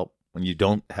BetterHelp, when you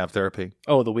don't have therapy?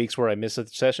 Oh, the weeks where I miss a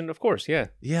session? Of course, yeah.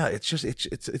 Yeah,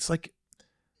 it's like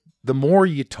the more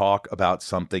you talk about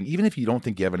something, even if you don't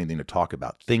think you have anything to talk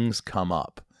about, things come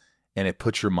up and it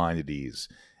puts your mind at ease.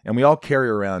 And we all carry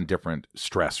around different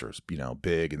stressors,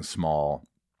 big and small.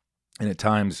 And at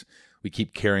times we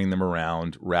keep carrying them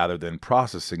around rather than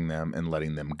processing them and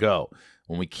letting them go.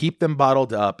 When we keep them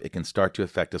bottled up, it can start to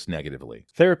affect us negatively.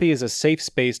 Therapy is a safe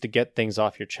space to get things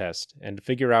off your chest and to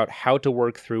figure out how to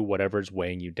work through whatever's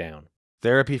weighing you down.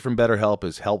 Therapy from BetterHelp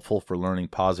is helpful for learning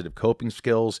positive coping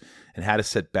skills and how to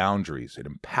set boundaries. It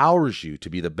empowers you to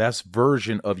be the best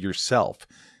version of yourself.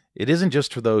 It isn't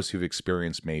just for those who've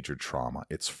experienced major trauma.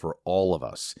 It's for all of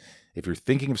us. If you're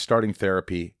thinking of starting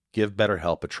therapy, give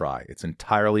BetterHelp a try. It's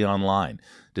entirely online,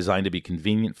 designed to be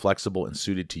convenient, flexible, and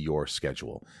suited to your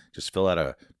schedule. Just fill out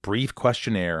a brief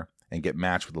questionnaire and get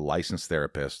matched with a licensed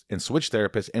therapist and switch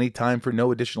therapists anytime for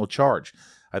no additional charge.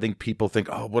 I think people think,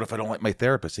 oh, what if I don't like my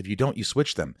therapist? If you don't, you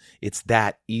switch them. It's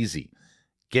that easy.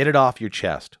 Get it off your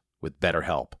chest with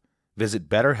BetterHelp. Visit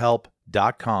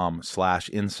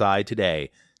BetterHelp.com/inside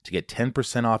today to get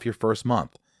 10% off your first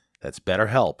month. That's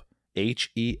BetterHelp,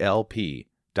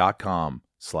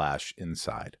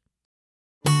 HELP.com/inside.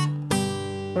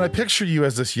 When I picture you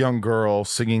as this young girl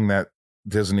singing that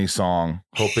Disney song,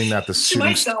 hoping that the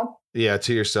students... To myself. Yeah,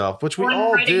 to yourself, which we Or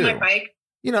all riding do. my bike.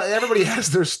 Everybody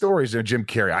has their stories. Jim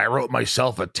Carrey, I wrote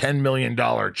myself a $10 million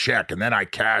check and then I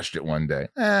cashed it one day.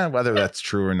 Whether that's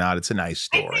true or not, it's a nice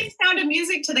I story. sang Sound of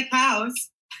Music to the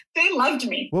cows. They loved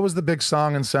me. What was the big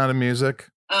song in Sound of Music?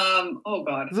 Oh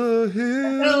God. The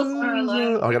hills are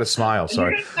alive. Oh, I got to smile.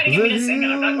 Sorry. You're trying to get me to sing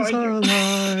it. I'm not going are to.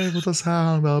 alive with the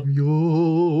sound of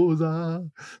music.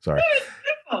 Sorry.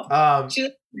 All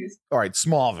right,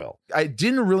 Smallville. I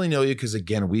didn't really know you because,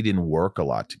 again, we didn't work a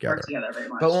lot together. Very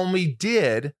much. But when we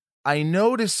did, I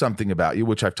noticed something about you,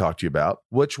 which I've talked to you about,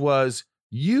 which was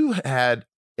you had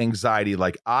anxiety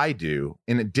like I do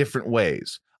in different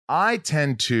ways. I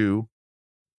tend to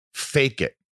fake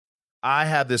it. I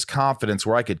have this confidence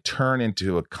where I could turn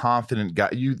into a confident guy.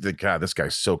 You think, God, this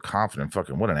guy's so confident.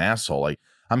 Fucking what an asshole. Like,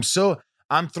 I'm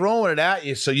throwing it at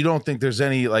you so you don't think there's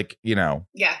any,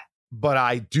 Yeah. But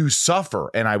I do suffer,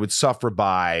 and I would suffer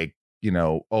by,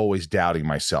 always doubting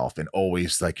myself and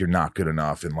always like, you're not good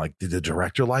enough. And like, did the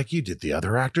director like you? Did the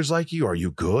other actors like you? Are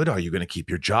you good? Are you going to keep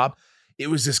your job? It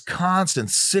was this constant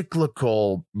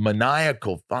cyclical,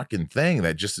 maniacal fucking thing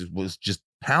that was just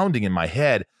pounding in my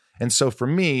head. And so for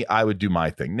me, I would do my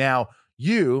thing. Now,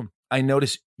 I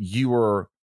noticed you were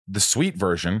the sweet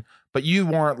version, but you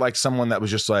weren't like someone that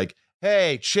was just like,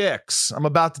 hey, chicks, I'm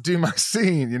about to do my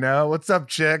scene, what's up,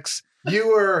 chicks?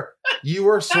 You were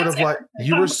sort of like,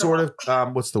 what's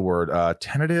the word?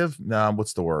 Tentative? No,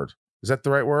 what's the word? Is that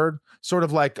the right word? Sort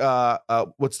of like,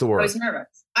 what's the word? I was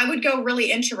nervous. I would go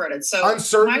really introverted. So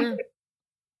uncertain.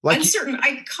 Uncertain.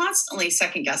 I constantly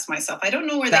second guess myself. I don't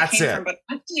know where that came from, but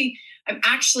I'm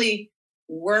actually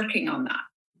working on that.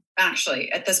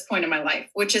 Actually, at this point in my life,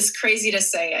 which is crazy to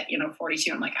say at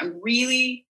 42. I'm like, I'm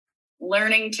really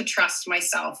learning to trust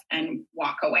myself and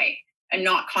walk away and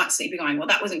not constantly be going, well,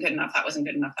 that wasn't good enough. That wasn't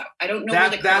good enough. I don't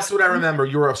know. That's what I remember.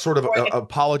 You were sort of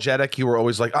apologetic. You were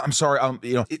always like, I'm sorry.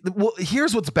 Well,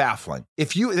 here's what's baffling.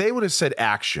 If they would have said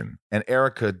action and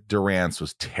Erica Durance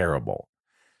was terrible,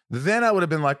 then I would have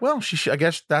been like, well, I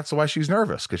guess that's why she's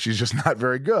nervous, because she's just not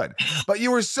very good. But you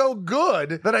were so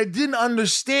good that I didn't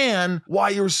understand why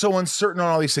you were so uncertain on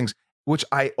all these things, which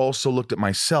I also looked at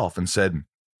myself and said,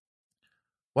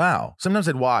 wow. Sometimes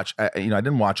I'd watch, I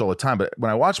didn't watch all the time, but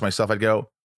when I watched myself, I'd go,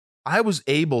 I was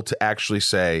able to actually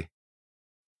say,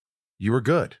 you were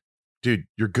good. Dude,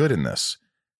 you're good in this.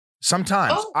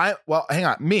 Sometimes hang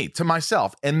on, me to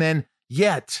myself. And then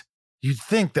yet you'd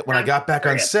think that when I got back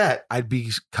on set, I'd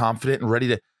be confident and ready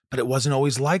to, but it wasn't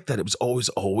always like that. It was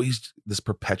always this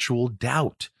perpetual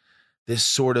doubt, this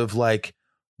sort of like,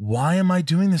 why am I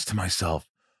doing this to myself?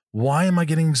 Why am I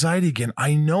getting anxiety again?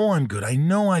 I know I'm good. I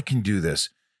know I can do this.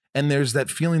 And there's that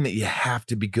feeling that you have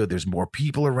to be good. There's more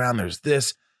people around. There's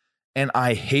this. And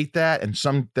I hate that. And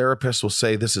some therapists will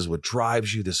say, this is what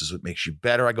drives you. This is what makes you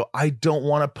better. I go, I don't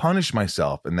want to punish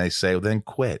myself. And they say, well, then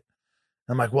quit.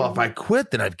 I'm like, well, if I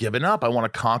quit, then I've given up. I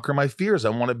want to conquer my fears. I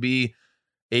want to be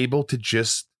able to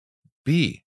just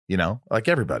be, like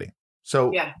everybody.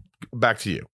 So back to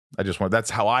you. That's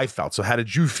how I felt. So how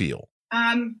did you feel?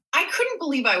 I couldn't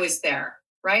believe I was there,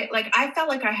 right? Like I felt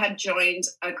like I had joined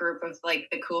a group of like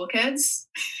the cool kids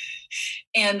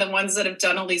and the ones that have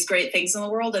done all these great things in the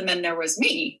world. And then there was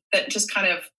me that just kind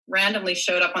of randomly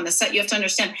showed up on the set. You have to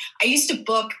understand, I used to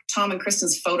book Tom and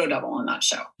Kristen's photo double on that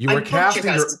show. You were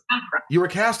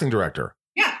casting director.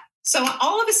 Yeah. So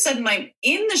all of a sudden I'm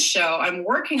in the show, I'm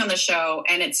working on the show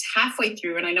and it's halfway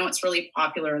through and I know it's really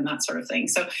popular and that sort of thing.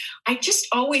 So I just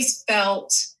always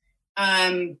felt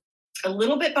a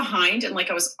little bit behind and like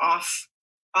I was off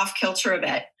kilter a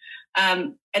bit.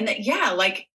 And that,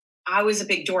 like I was a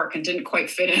big dork and didn't quite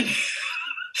fit in.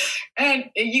 And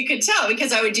you could tell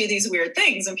because I would do these weird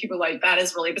things and people were like, that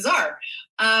is really bizarre.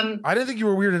 I didn't think you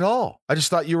were weird at all. I just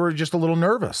thought you were just a little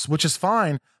nervous, which is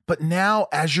fine. But now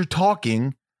as you're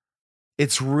talking,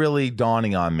 it's really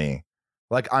dawning on me.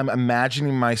 Like I'm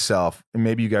imagining myself, and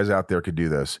maybe you guys out there could do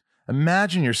this.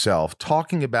 Imagine yourself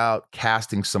talking about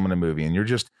casting someone in a movie and you're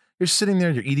sitting there,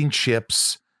 you're eating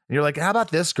chips and you're like, how about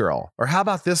this girl? Or how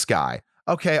about this guy?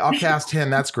 Okay, I'll cast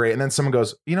him. That's great. And then someone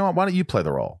goes, you know what? Why don't you play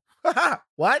the role?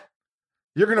 What?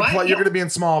 You're going to play, you're going to be in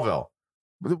Smallville.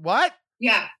 What?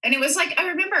 Yeah. And it was like, I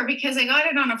remember because I got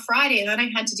it on a Friday and then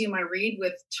I had to do my read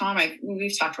with Tom.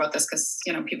 We've talked about this because,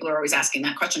 people are always asking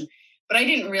that question, but I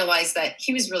didn't realize that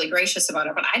he was really gracious about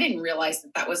it. But I didn't realize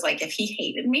that was like, if he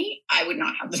hated me, I would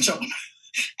not have the job.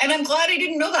 And I'm glad I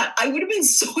didn't know that. I would have been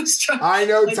so stressed. I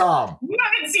know, like, Tom. You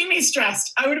haven't seen me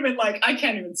stressed. I would have been like, I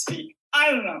can't even speak.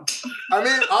 I don't know. I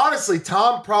mean, honestly,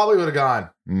 Tom probably would have gone,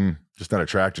 just not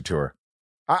attracted to her.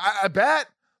 I bet.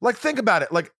 Like, think about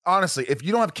it. Like, honestly, if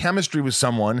you don't have chemistry with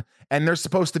someone and they're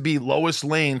supposed to be Lois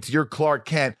Lane to your Clark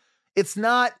Kent, it's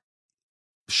not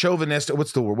chauvinistic.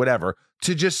 What's the word? Whatever.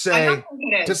 To just say,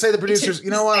 the producers, you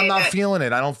know what? I'm not feeling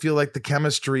it. I don't feel like the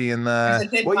chemistry and the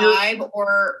good vibe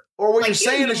or what you're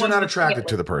saying is you're not attracted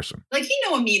to the person. Like,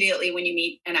 immediately when you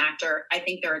meet an actor, I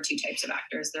think there are two types of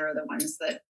actors. There are the ones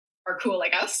that are cool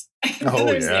like us.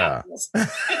 Oh, yeah.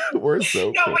 We're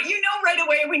so cool. But right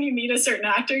away when you meet a certain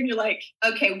actor and you're like,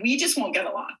 okay, we just won't get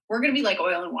along. We're going to be like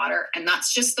oil and water. And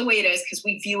that's just the way it is because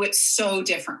we view it so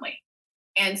differently.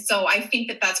 And so I think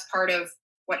that that's part of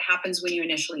what happens when you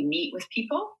initially meet with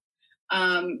people.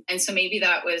 And so maybe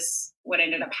that was what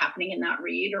ended up happening in that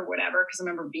read or whatever. Because I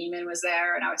remember Beeman was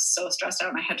there and I was so stressed out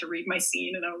and I had to read my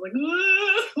scene and I was like,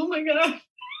 oh my God.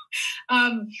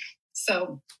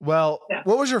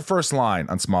 What was your first line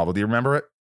on Smallville? Do you remember it?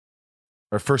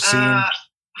 Or first scene? I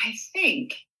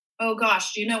think. Oh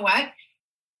gosh, do you know what?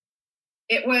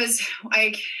 It was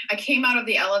I came out of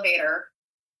the elevator.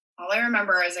 All I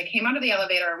remember is I came out of the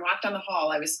elevator and walked down the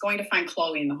hall. I was going to find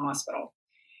Chloe in the hospital.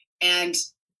 And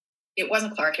it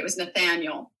wasn't Clark, it was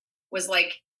Nathaniel. Was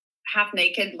like half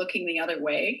naked looking the other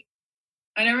way.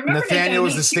 And I remember Nathaniel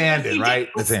was the stand-in, right?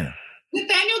 Nathaniel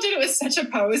did it with such a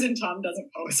pose and Tom doesn't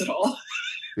pose at all.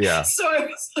 Yeah. So I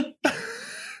was like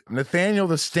Nathaniel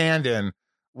the stand-in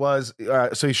was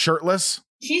so he's shirtless?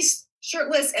 He's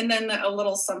shirtless and then a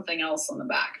little something else on the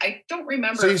back. I don't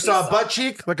remember. So you saw a butt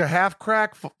cheek, like a half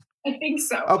crack? I think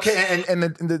so. Okay, and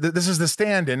this is the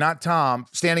stand-in, not Tom,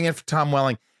 standing in for Tom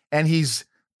Welling, and he's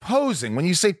posing. When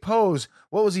you say pose,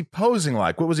 what was he posing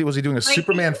like? What was he? Was he doing a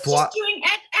Superman flop? Doing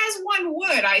as one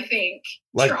would, I think,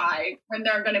 try when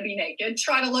they're going to be naked,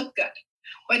 try to look good.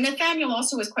 But Nathaniel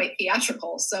also was quite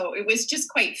theatrical, so it was just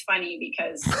quite funny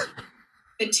because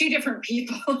the two different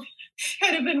people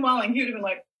had it been Welling, he would have been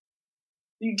like,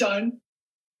 "You done?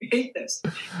 I hate this,"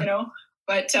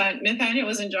 But Nathaniel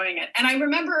was enjoying it, and I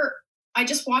remember I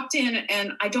just walked in,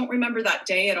 and I don't remember that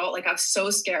day at all. Like I was so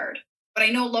scared. But I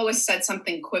know Lois said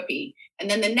something quippy. And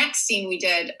then the next scene we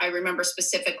did, I remember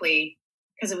specifically,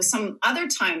 because it was some other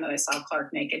time that I saw Clark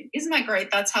naked. Isn't that great?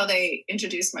 That's how they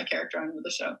introduced my character onto the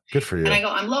show. Good for you. And I go,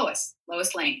 I'm Lois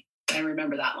Lane. And I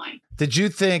remember that line. Did you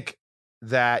think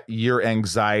that your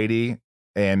anxiety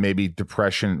and maybe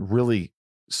depression. Really,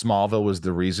 Smallville was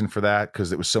the reason for that,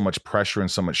 because it was so much pressure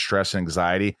and so much stress and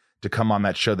anxiety to come on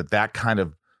that show that kind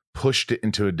of pushed it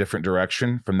into a different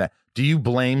direction from that. Do you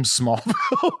blame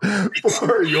Smallville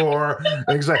for your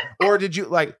anxiety? Or did you,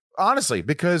 like, honestly,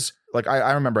 because like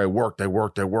I remember I worked,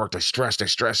 I stressed.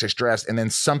 And then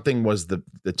something was the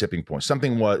tipping point.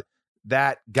 Something was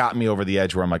that got me over the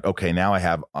edge where I'm like, okay, now I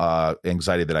have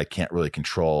anxiety that I can't really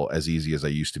control as easy as I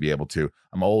used to be able to.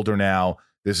 I'm older now.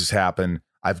 This has happened.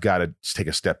 I've got to take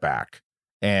a step back.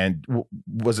 And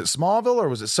was it Smallville, or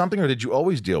was it something, or did you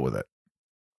always deal with it?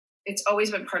 It's always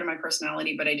been part of my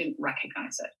personality, but I didn't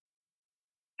recognize it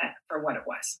for what it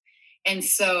was. And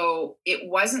so it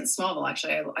wasn't Smallville.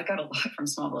 Actually, I got a lot from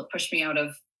Smallville. It pushed me out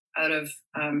of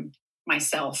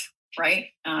myself, right?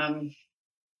 And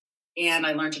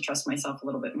I learned to trust myself a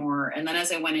little bit more. And then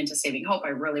as I went into Saving Hope, I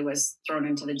really was thrown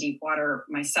into the deep water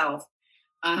myself.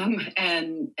 And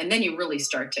then you really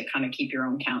start to kind of keep your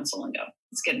own counsel and go,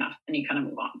 it's good enough. And you kind of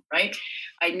move on, right?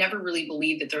 I never really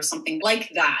believed that there was something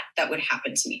like that would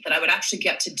happen to me, that I would actually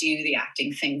get to do the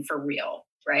acting thing for real,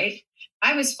 right?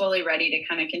 I was fully ready to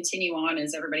kind of continue on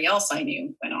as everybody else I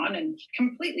knew went on, and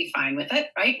completely fine with it,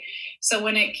 right? So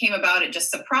when it came about, it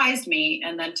just surprised me,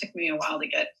 and then took me a while to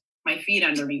get my feet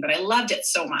under me, but I loved it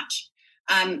so much.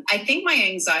 I think my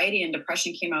anxiety and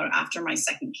depression came out after my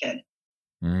second kid.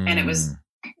 And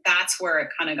that's where it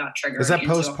kind of got triggered. Is that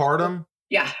postpartum?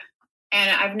 Yeah. And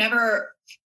I've never,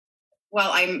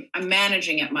 I'm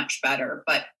managing it much better,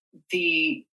 but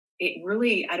it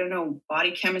really, I don't know,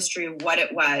 body chemistry, what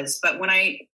it was. But when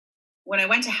I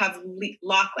went to have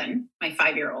Lachlan, my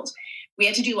 5-year-old, we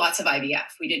had to do lots of IVF.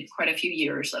 We did quite a few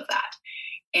years of that.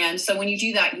 And so when you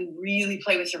do that, you really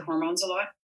play with your hormones a lot.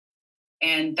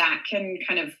 And that can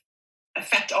kind of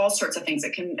affect all sorts of things.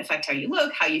 It can affect how you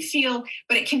look, how you feel,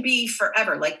 but it can be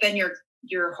forever. Like then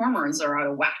your hormones are out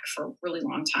of whack for a really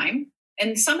long time.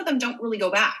 And some of them don't really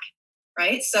go back,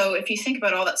 right? So if you think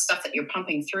about all that stuff that you're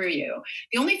pumping through you,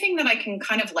 the only thing that I can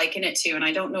kind of liken it to, and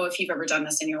I don't know if you've ever done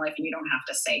this in your life and you don't have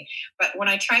to say, but when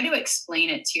I try to explain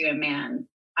it to a man,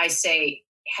 I say,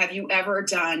 have you ever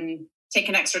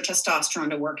taken extra testosterone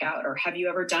to work out? Or have you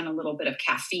ever done a little bit of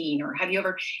caffeine? Or have you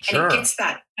ever, Sure. And it gets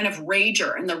that kind of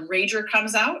rager, and the rager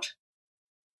comes out.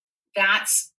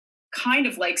 That's kind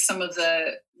of like some of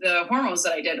the hormones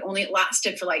that I did, only it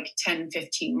lasted for like 10,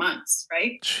 15 months,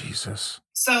 right? Jesus.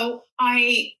 So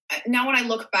now when I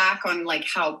look back on like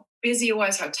how busy I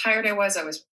was, how tired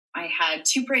I had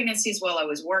 2 pregnancies while I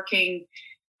was working.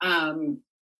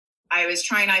 I was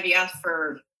trying IVF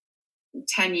for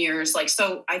 10 years.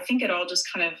 So I think it all just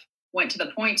kind of went to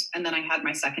the point. And then I had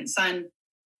my second son,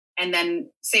 and then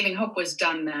Saving Hope was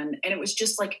done then. And it was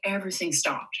just like everything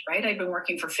stopped, right? I'd been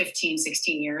working for 15,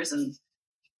 16 years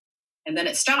and then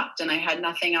it stopped, and I had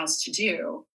nothing else to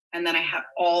do. And then I had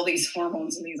all these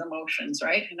hormones and these emotions,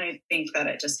 right? And I think that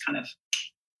it just kind of...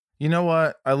 You know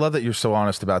what? I love that you're so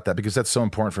honest about that, because that's so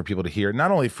important for people to hear, not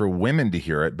only for women to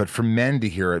hear it, but for men to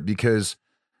hear it, because,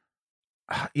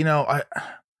 you know,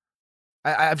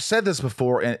 I've said this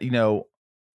before, and, you know,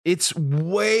 it's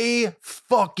way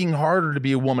fucking harder to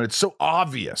be a woman. It's so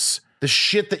obvious. The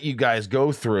shit that you guys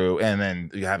go through, and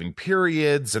then having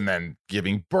periods, and then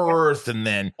giving birth, and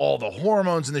then all the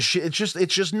hormones and the shit.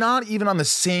 It's just not even on the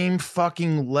same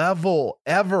fucking level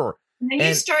ever. And then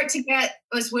you start to get,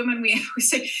 as women, we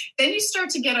say, then you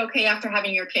start to get okay after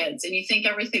having your kids, and you think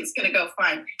everything's going to go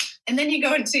fine. And then you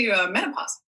go into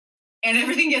menopause, and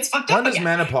everything gets fucked up. When does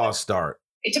menopause start?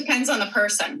 It depends on the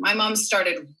person. My mom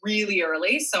started really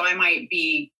early, so I might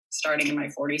be starting in my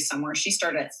 40s somewhere. She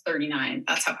started at 39.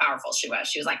 That's how powerful she was.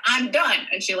 She was like, I'm done.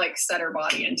 And she like set her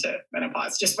body into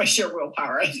menopause just by sheer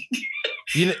willpower.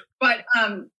 But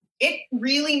it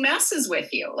really messes with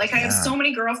you. Like I have so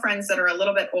many girlfriends that are a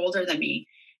little bit older than me,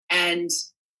 and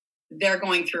they're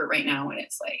going through it right now. And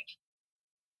it's like,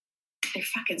 they're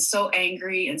fucking so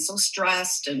angry and so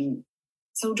stressed and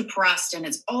so depressed. And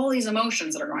it's all these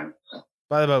emotions that are going.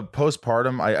 By the way,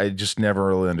 postpartum, I just never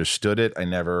really understood it. I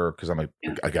never, because I'm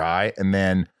a guy. And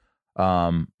then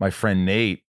my friend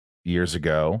Nate, years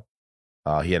ago,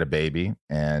 he had a baby,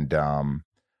 and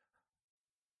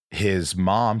his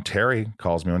mom, Terry,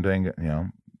 calls me one day, you know,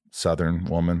 Southern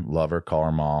woman, love her, call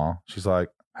her ma. She's like,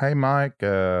 hey, Mike,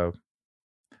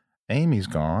 Amy's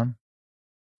gone.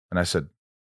 And I said,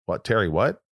 what, Terry,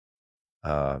 what?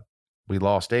 We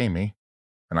lost Amy.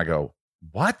 And I go,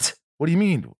 what? What do you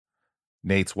mean?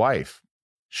 Nate's wife,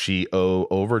 she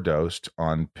overdosed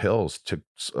on pills, took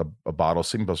a bottle of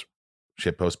sleeping pills, she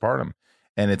had postpartum.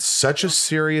 And it's such a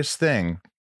serious thing.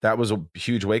 That was a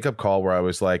huge wake up call where I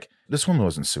was like, this woman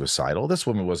wasn't suicidal. This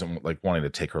woman wasn't like wanting to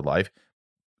take her life.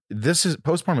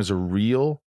 postpartum is a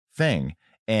real thing.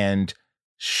 And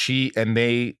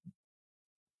they,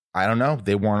 I don't know,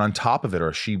 they weren't on top of it,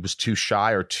 or she was too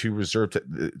shy or too reserved,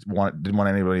 didn't want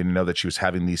anybody to know that she was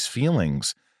having these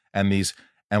feelings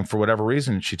and for whatever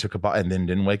reason, she took a bite and then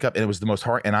didn't wake up. And it was the most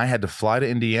hard. And I had to fly to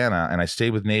Indiana, and I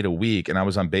stayed with Nate a week, and I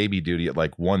was on baby duty at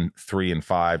like 1, 3, and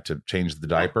 5 to change the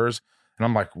diapers. And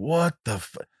I'm like, what the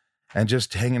and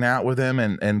just hanging out with him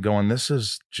and going, this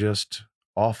is just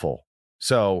awful.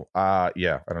 So,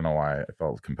 yeah, I don't know why I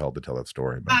felt compelled to tell that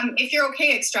story. But. If you're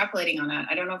okay extrapolating on that,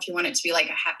 I don't know if you want it to be like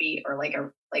a happy or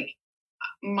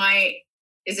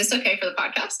is this okay for the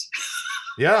podcast?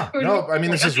 Yeah, no, I mean,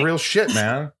 this is real shit,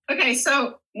 man. Okay.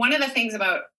 So one of the things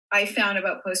I found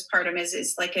about postpartum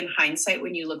is like in hindsight,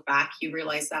 when you look back, you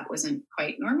realize that wasn't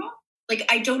quite normal. Like,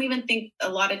 I don't even think a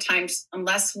lot of times,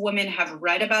 unless women have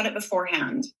read about it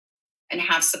beforehand and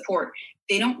have support,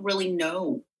 they don't really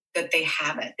know that they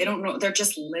have it. They don't know. They're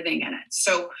just living in it.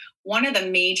 So one of the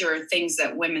major things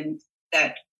that women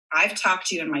that I've talked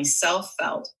to and myself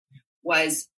felt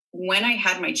was when I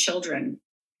had my children,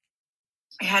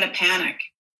 I had a panic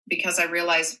because I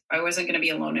realized I wasn't going to be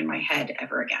alone in my head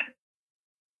ever again.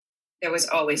 There was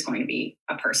always going to be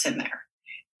a person there.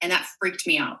 And that freaked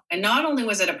me out. And not only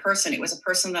was it a person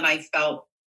that I felt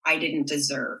I didn't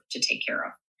deserve to take care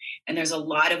of. And there's a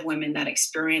lot of women that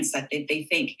experience that. They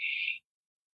think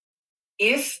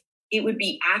if it would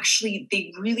be actually,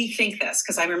 they really think this,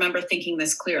 because I remember thinking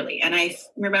this clearly. And I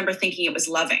remember thinking it was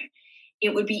loving.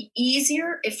 It would be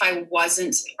easier if I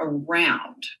wasn't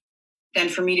around than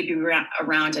for me to be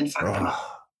around and fuck them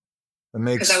up.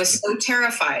 Because I was so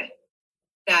terrified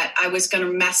that I was going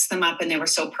to mess them up and they were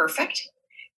so perfect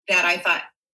that I thought,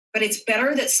 but it's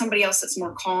better that somebody else that's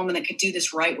more calm and that could do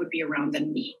this right would be around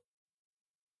than me.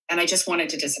 And I just wanted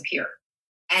to disappear.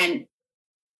 And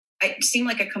it seemed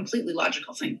like a completely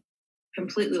logical thing.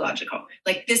 Completely logical.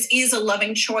 Like, this is a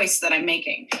loving choice that I'm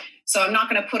making. So I'm not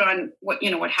going to put on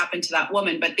what happened to that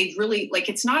woman, but they really, like,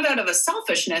 it's not out of a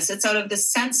selfishness. It's out of the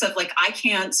sense of like,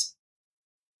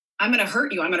 I'm going to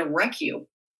hurt you. I'm going to wreck you.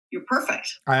 You're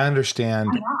perfect. I understand.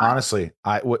 Honestly,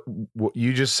 what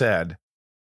you just said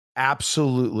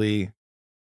absolutely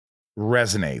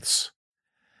resonates.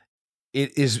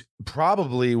 It is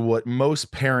probably what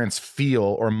most parents feel,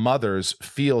 or mothers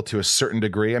feel, to a certain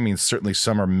degree. I mean, certainly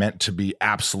some are meant to be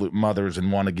absolute mothers and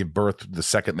want to give birth the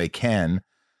second they can,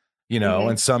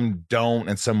 and some don't,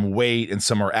 and some wait, and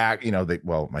some are I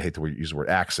hate to use the word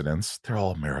accidents. They're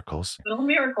all miracles. Little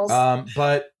miracles.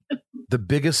 But the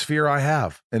biggest fear I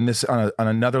have, and this on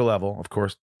another level, of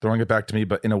course, throwing it back to me,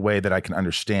 but in a way that I can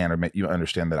understand, or make you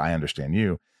understand that I understand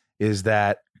you, is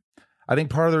that I think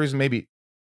part of the reason maybe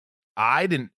I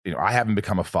haven't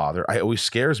become a father. It always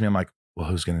scares me. I'm like, well,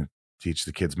 who's going to teach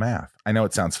the kids math? I know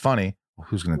it sounds funny. Well,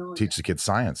 who's going to teach the kids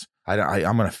science? I'm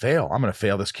going to fail. I'm going to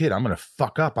fail this kid. I'm going to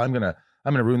fuck up. I'm going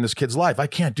to ruin this kid's life. I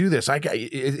can't do this.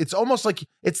 It's almost like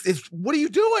it's, what are you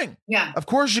doing? Yeah. Of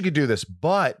course you could do this,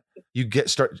 but you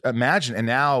imagine and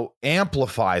now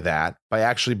amplify that by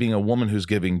actually being a woman who's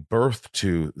giving birth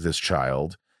to this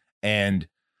child. And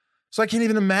so I can't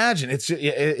even imagine. It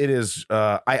is.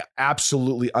 I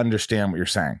absolutely understand what you're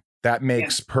saying. That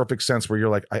makes perfect sense. Where you're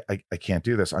like, I can't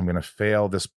do this. I'm going to fail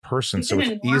this person. So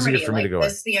it's easier for me to go.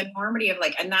 That's the enormity of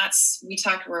and that's,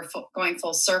 we're going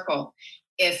full circle.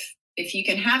 If you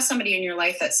can have somebody in your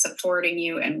life that's supporting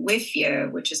you and with you,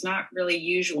 which is not really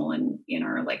usual in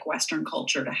our like Western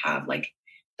culture to have like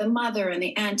the mother and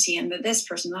the auntie and this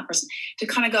person, that person, to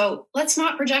kind of go, let's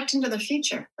not project into the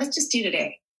future. Let's just do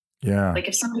today. Yeah. Like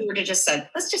if somebody were to just said,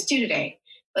 let's just do today.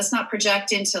 Let's not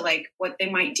project into like what they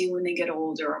might do when they get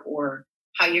older or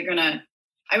how you're going to.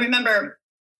 I remember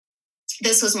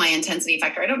this was my intensity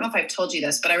factor. I don't know if I've told you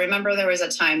this, but I remember there was a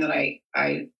time that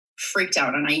I freaked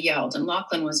out and I yelled, and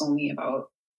Lachlan was only about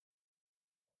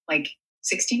like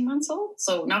 16 months old.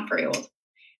 So not very old.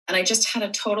 And I just had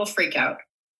a total freak out.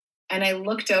 And I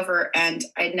looked over and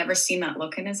I'd never seen that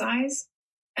look in his eyes.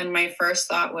 And my first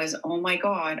thought was, oh my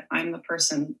God, I'm the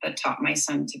person that taught my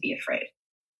son to be afraid.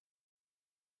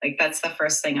 Like, that's the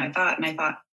first thing I thought. And I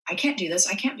thought, I can't do this.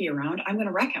 I can't be around. I'm going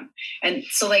to wreck him. And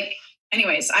so like,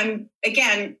 anyways, I'm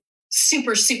again,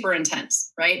 super, super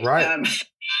intense. Right. Right.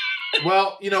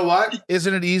 Well, you know what?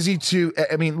 Isn't it easy to,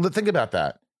 think about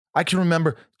that. I can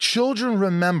remember, children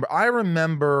remember. I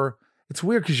remember, it's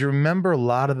weird because you remember a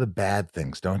lot of the bad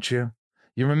things, don't you?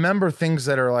 You remember things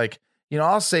that are like,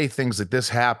 I'll say things like this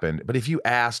happened, but if you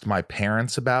asked my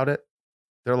parents about it,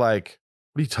 they're like,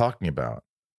 what are you talking about?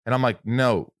 And I'm like,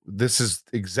 no, this is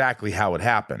exactly how it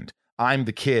happened. I'm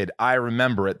the kid. I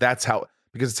remember it. That's how,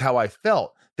 because it's how I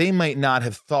felt. They might not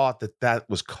have thought that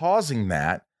was causing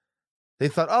that. They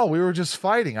thought, oh, we were just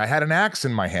fighting. I had an axe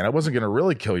in my hand. I wasn't going to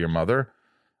really kill your mother.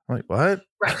 I'm like, what?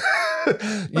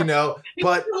 Right. You know,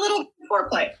 but a little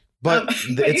foreplay. But it's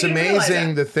you didn't realize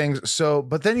amazing that. the things. So,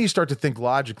 but then you start to think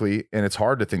logically, and it's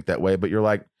hard to think that way. But you're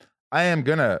like, I am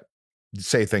gonna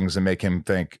say things and make him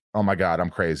think, oh my God, I'm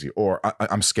crazy, or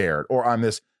I'm scared, or I'm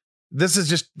this. This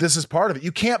is part of it.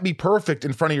 You can't be perfect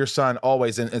in front of your son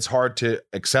always, and it's hard to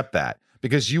accept that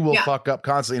because you will fuck up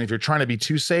constantly. And if you're trying to be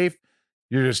too safe,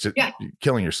 you're just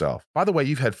killing yourself. By the way,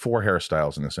 you've had 4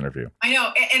 hairstyles in this interview. I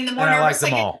know, and the more And I like nervous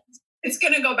them all. it's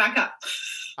gonna go back up.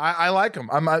 I like them.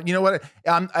 You know what?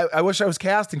 I wish I was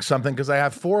casting something because I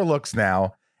have 4 looks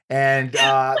now, and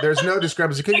there's no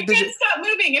discrepancy. I can't stop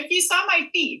moving. If you saw my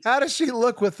feet, How does she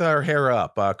look with her hair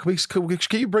up? Can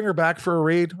you bring her back for a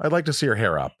read? I'd like to see her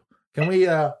hair up. Can we?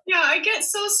 yeah, I get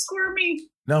so squirmy.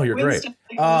 No, you're great.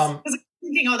 Because I'm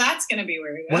thinking, oh, that's gonna be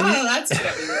weird. That's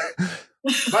gonna be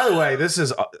weird. By the way, this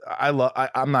is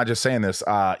I'm not just saying this.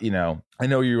 You know, I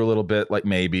know you're a little bit like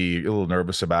maybe a little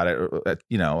nervous about it.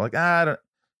 You know, like I don't.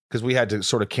 Because we had to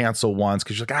sort of cancel once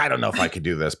because you're like, I don't know if I could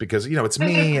do this because, you know, it's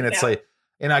me. And it's like,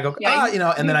 and I go, you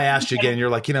know, and then I asked you again, you're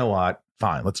like, you know what?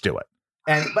 Fine, let's do it.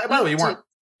 And by the way,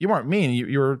 you weren't mean.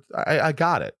 You were, I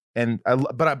got it. And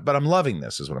but I'm loving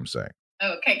this is what I'm saying.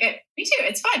 Okay, good. Me too.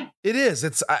 It's fun. It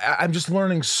is. I'm just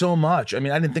learning so much. I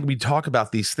mean, I didn't think we'd talk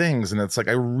about these things. And it's like,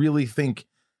 I really think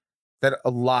that a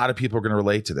lot of people are going to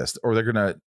relate to this, or they're going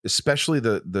to, especially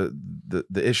the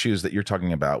issues that you're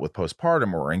talking about with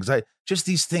postpartum or anxiety, just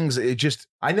these things.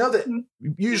 I know that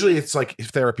usually it's like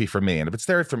therapy for me. And if it's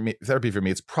therapy for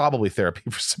me, it's probably therapy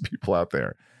for some people out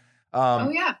there.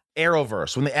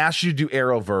 Arrowverse. When they asked you to do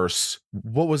Arrowverse,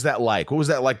 what was that like? What was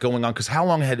that like going on? Because how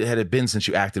long had it been since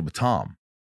you acted with Tom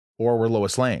or were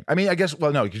Lois Lane? I mean, I guess,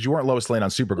 well, no, because you weren't Lois Lane on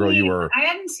Supergirl. You were. I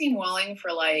hadn't seen Walling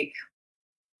for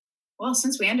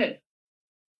since we ended.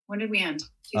 When did we end?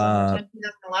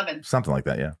 2011. Something like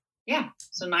that, yeah. Yeah.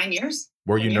 So 9 years.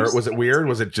 Were you nervous? Was it weird?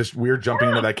 Was it just weird jumping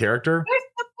into that character? It was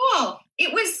so cool.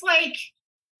 It was like,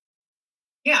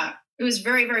 it was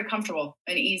very, very comfortable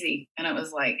and easy. And it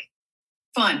was like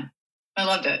fun. I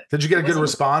loved it. Did you get a good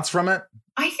response from it?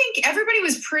 I think everybody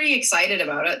was pretty excited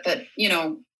about it. That, you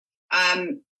know,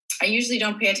 I usually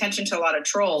don't pay attention to a lot of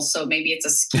trolls. So maybe it's a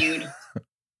skewed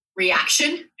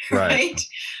reaction, right?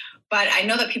 But I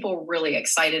know that people were really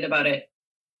excited about it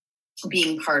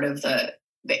being part of the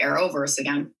Arrowverse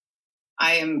again.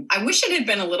 I wish it had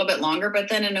been a little bit longer, but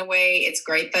then in a way it's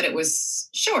great that it was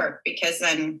short because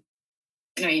then,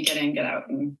 you know, you get in, get out.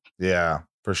 And yeah,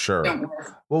 for sure.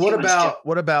 Well,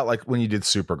 what about like when you did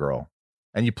Supergirl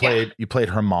and you played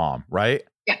her mom, right?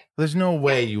 Yeah. There's no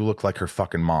way you look like her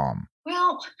fucking mom.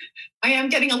 Well, I am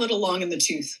getting a little long in the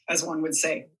tooth, as one would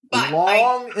say. But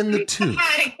long in the tooth. I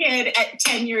had a kid at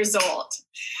 10 years old.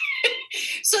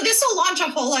 So this will launch a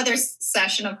whole other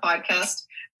session of podcast,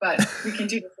 but we can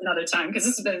do this another time because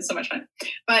this has been so much fun.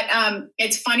 But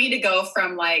it's funny to go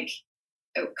from like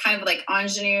kind of like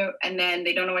ingenue and then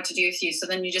they don't know what to do with you. So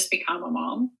then you just become a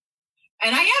mom.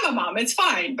 And I am a mom. It's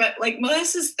fine. But like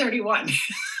Melissa's 31.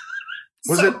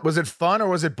 Was it fun or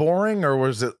was it boring or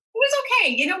was it? It was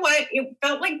okay. You know what? It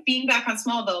felt like being back on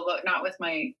Smallville, but not with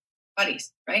my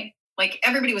buddies, right? Like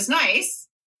everybody was nice.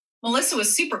 Melissa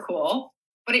was super cool,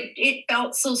 but it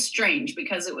felt so strange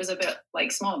because it was a bit like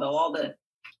Smallville.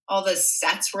 All the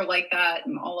sets were like that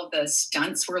and all of the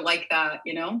stunts were like that,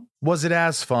 you know? Was it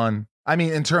as fun? I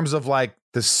mean, in terms of like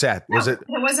the set, was it?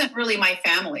 It wasn't really my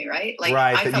family, right? Like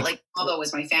I felt like Smallville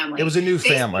was my family. It was a new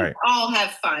family. Right? All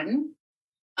have fun.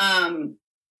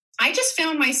 I just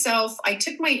found myself, I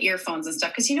took my earphones and stuff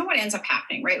because you know what ends up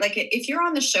happening, right? Like if you're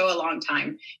on the show a long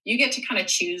time, you get to kind of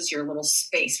choose your little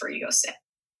space where you go sit.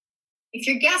 If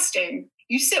you're guesting,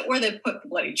 you sit where they put the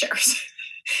bloody chairs.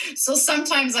 So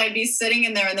sometimes I'd be sitting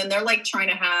in there and then they're like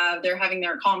they're having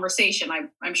their conversation.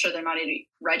 I'm sure they're not even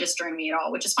registering me at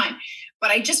all, which is fine. But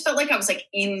I just felt like I was like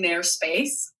in their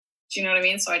space. Do you know what I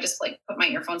mean? So I just like put my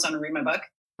earphones on and read my book.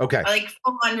 Okay. I like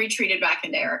full on retreated back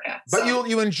into Erica. But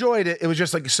you enjoyed it. It was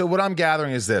just like, so what I'm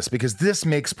gathering is this, because this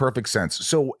makes perfect sense.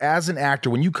 So as an actor,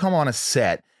 when you come on a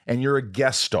set and you're a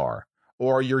guest star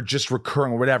or you're just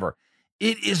recurring or whatever,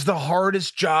 it is the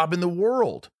hardest job in the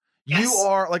world. Yes. You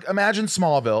are like, imagine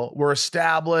Smallville. We're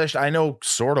established. I know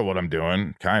sort of what I'm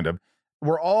doing, kind of.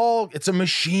 It's a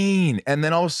machine. And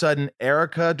then all of a sudden,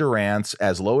 Erica Durance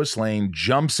as Lois Lane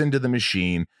jumps into the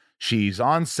machine. She's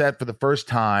on set for the first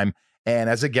time.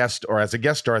 And as a guest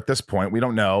star at this point, we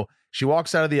don't know, she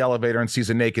walks out of the elevator and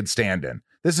sees a naked stand-in.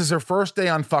 This is her first day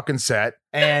on fucking set.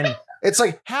 And it's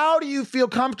like, how do you feel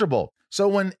comfortable? So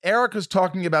when Erica's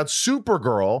talking about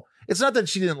Supergirl, it's not that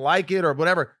she didn't like it or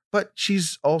whatever, but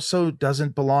she's also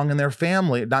doesn't belong in their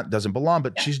family. Not doesn't belong,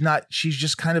 but she's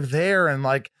just kind of there. And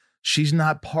like, she's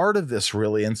not part of this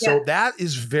really. And so that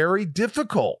is very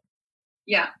difficult.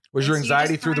 Yeah. Was your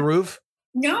anxiety through the roof?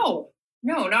 No,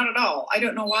 not at all. I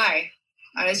don't know why.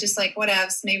 I was just like,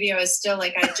 whatevs. Maybe I was still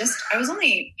like, I was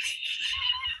only,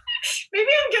 maybe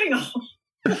I'm getting old.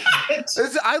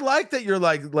 I like that you're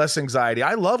like less anxiety.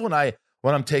 I love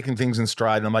when I'm taking things in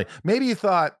stride and I'm like, maybe you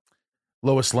thought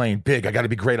Lois Lane, big, I got to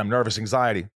be great. I'm nervous,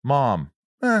 anxiety. Mom,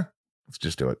 let's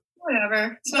just do it.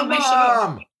 Whatever. It's not my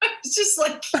show. It's just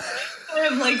like, I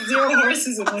have like 0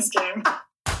 horses in this game.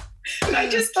 I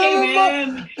just came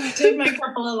in, did my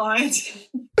couple of lines,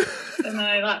 and then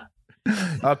I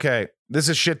left. Okay. This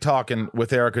is Shit Talking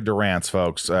with Erica Durance,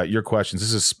 folks. Your questions.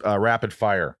 This is rapid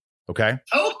fire. Okay.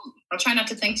 Oh, I'll try not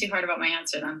to think too hard about my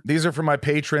answer then. These are for my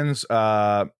patrons.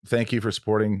 Thank you for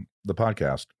supporting the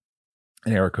podcast.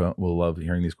 And Erica will love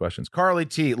hearing these questions. Carly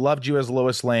T, loved you as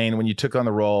Lois Lane when you took on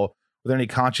the role. Were there any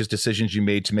conscious decisions you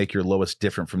made to make your Lois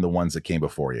different from the ones that came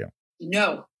before you?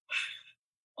 No.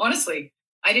 Honestly,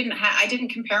 I didn't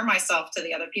compare myself to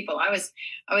the other people. I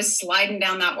was sliding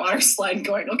down that water slide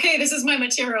going, okay, this is my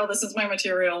material.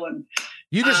 And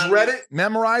you just read it,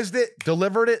 memorized it,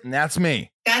 delivered it, and that's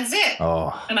me. That's it.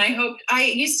 Oh. And I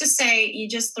used to say, you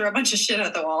just throw a bunch of shit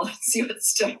at the wall and see what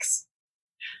sticks.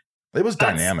 It was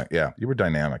dynamic. Yeah, you were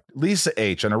dynamic. Lisa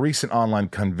H., on a recent online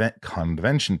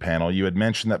convention panel, you had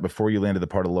mentioned that before you landed the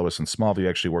part of Lois in Smallville, you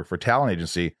actually worked for a talent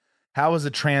agency. How was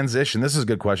the transition? This is a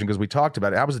good question because we talked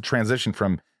about it. How was the transition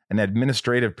from an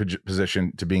administrative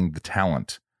position to being the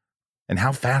talent? And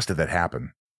how fast did that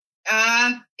happen?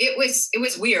 It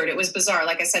was weird. It was bizarre.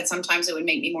 Like I said, sometimes it would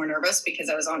make me more nervous because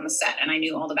I was on the set and I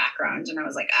knew all the background and I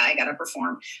was like, I got to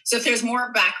perform. So if there's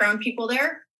more background people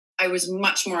there, I was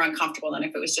much more uncomfortable than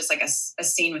if it was just like a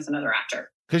scene with another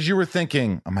actor. Because you were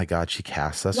thinking, oh my God, she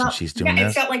cast us and she's doing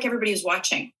this. It felt like everybody was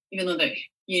watching, even though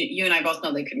you and I both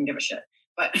know they couldn't give a shit.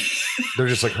 But they're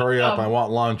just like, hurry up, I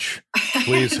want lunch.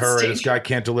 Please hurry. This guy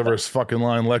can't deliver his fucking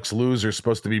line. Lex Luthor's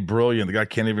supposed to be brilliant. The guy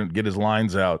can't even get his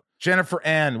lines out. Jennifer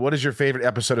N., what is your favorite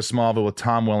episode of Smallville with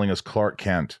Tom Welling as Clark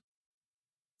Kent?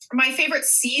 My favorite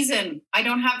season. I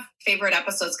don't have favorite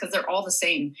episodes because they're all the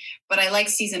same, but I like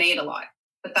season 8 a lot.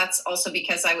 But that's also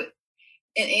because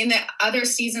in the other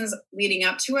seasons leading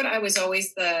up to it, I was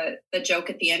always the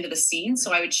joke at the end of the scene.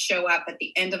 So I would show up at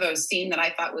the end of a scene that I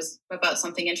thought was about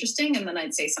something interesting, and then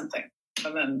I'd say something,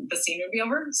 and then the scene would be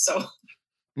over. So,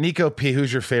 Nico P.,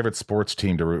 who's your favorite sports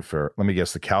team to root for? Let me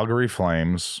guess, the Calgary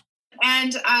Flames.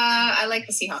 And I like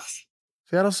the Seahawks.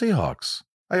 Seattle Seahawks.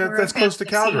 That's close to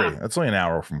Calgary. That's only an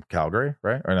hour from Calgary,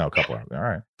 right? Or no, a couple hours. All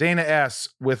right. Dana S.,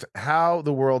 with how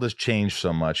the world has changed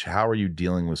so much, how are you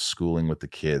dealing with schooling with the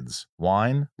kids?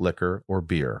 Wine, liquor, or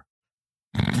beer?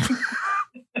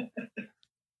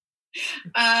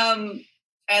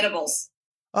 Edibles.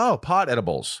 Oh, pot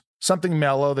edibles. Something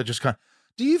mellow that just kind of...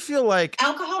 Do you feel like...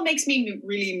 Alcohol makes me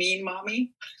really mean,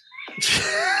 Mommy.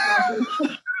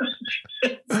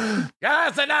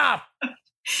 That's enough!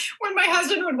 When my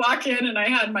husband would walk in and I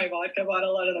had my vodka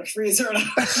bottle out of the freezer and I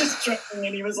was just drinking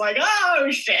and he was like, oh,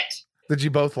 shit. Did you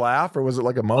both laugh or was it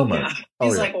like a moment? Oh, yeah.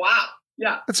 He's like, wow.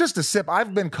 Yeah. It's just a sip.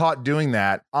 I've been caught doing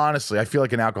that. Honestly, I feel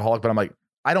like an alcoholic, but I'm like,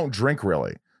 I don't drink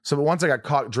really. So but once I got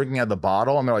caught drinking out of the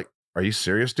bottle and they're like, are you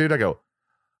serious, dude? I go,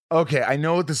 okay, I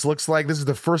know what this looks like. This is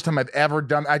the first time I've ever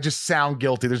done. I just sound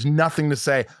guilty. There's nothing to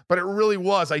say, but it really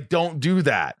was. I don't do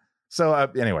that. So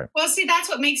anyway. Well, see, that's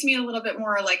what makes me a little bit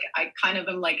more like, I kind of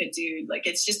am like a dude. Like,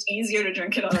 it's just easier to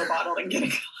drink it out of a bottle than get a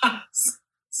glass.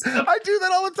 So. I do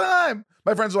that all the time.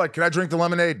 My friends are like, can I drink the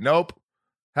lemonade? Nope.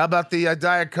 How about the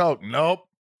Diet Coke? Nope.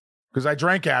 Because I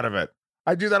drank out of it.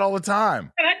 I do that all the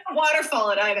time. And I don't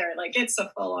waterfall it either. Like, it's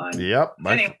a full on. Yep.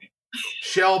 Anyway.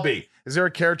 Shelby, is there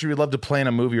a character you'd love to play in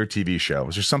a movie or TV show?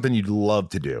 Is there something you'd love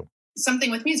to do?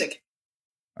 Something with music.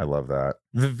 I love that.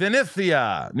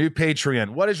 Vinithia, new Patreon.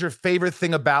 What is your favorite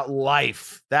thing about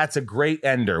life? That's a great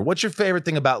ender. What's your favorite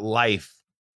thing about life?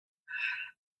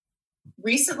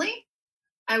 Recently,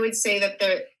 I would say that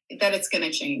it's going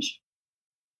to change.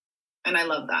 And I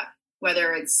love that.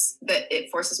 Whether it's that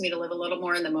it forces me to live a little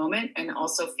more in the moment and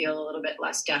also feel a little bit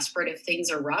less desperate if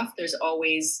things are rough. There's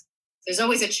always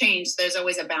a change. There's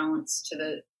always a balance to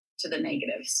the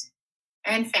negatives.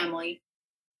 And family.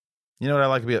 You know what I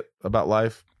like about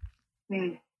life?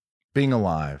 Being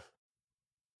alive.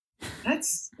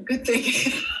 That's a good thing.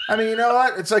 I mean, you know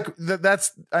what? It's like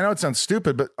that's. I know it sounds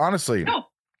stupid, but honestly, no,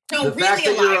 the really fact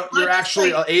that you're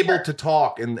actually like, able to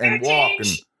talk and walk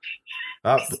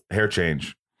and hair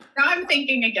change. Now I'm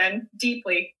thinking again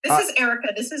deeply. This is Erica.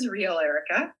 This is real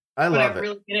Erica. I when love I it.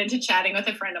 really get into chatting with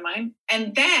a friend of mine.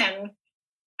 And then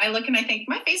I look and I think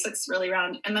my face looks really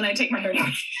round. And then I take my hair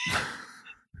down.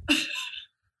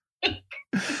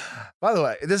 By the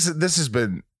way, this has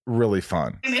been really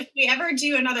fun. And if we ever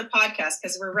do another podcast,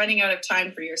 because we're running out of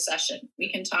time for your session,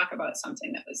 we can talk about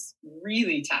something that was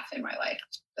really tough in my life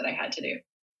that I had to do.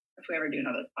 If we ever do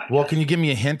another podcast. Well, can you give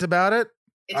me a hint about it?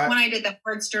 It's when I did the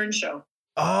Howard Stern show.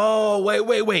 Oh,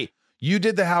 wait. You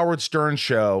did the Howard Stern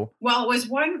show. Well, it was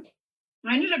one.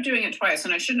 I ended up doing it twice,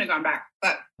 and I shouldn't have gone back.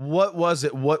 But what was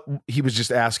it? What he was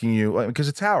just asking you, because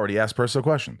it's Howard. He asked personal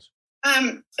questions.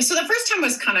 So the first time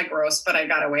was kind of gross, but I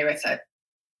got away with it.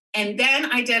 And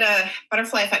then I did a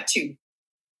butterfly effect 2.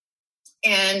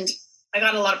 And I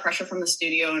got a lot of pressure from the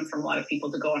studio and from a lot of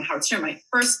people to go on Howard Stern. My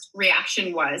first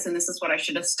reaction was, and this is what I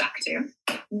should have stuck to,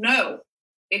 no,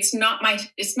 it's not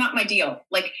my deal.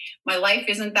 Like, my life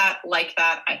isn't that like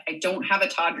that. I don't have a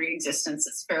tawdry existence.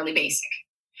 It's fairly basic.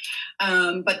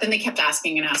 But then they kept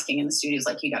asking, and the studio's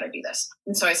like, you got to do this.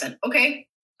 And so I said, okay,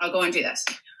 I'll go and do this.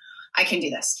 I can do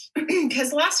this.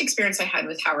 Because the last experience I had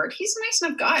with Howard, he's a nice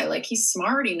enough guy. Like, he's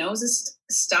smart. He knows his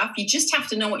stuff. You just have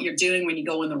to know what you're doing when you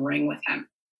go in the ring with him.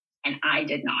 And I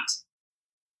did not.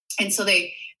 And so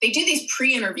they do these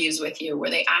pre-interviews with you where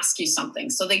they ask you something.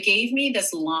 So they gave me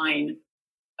this line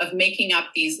of making up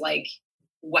these like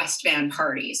West Van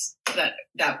parties that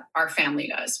our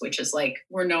family does, which is like,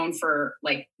 we're known for,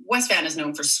 like, West Van is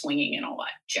known for swinging and all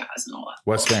that jazz and all that.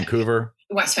 West Vancouver,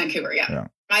 yeah.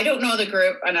 I don't know the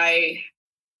group, and I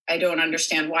don't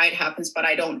understand why it happens, but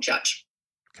I don't judge.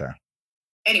 Okay.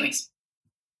 Anyways,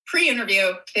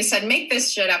 pre-interview, they said, make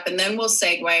this shit up, and then we'll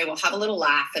segue. We'll have a little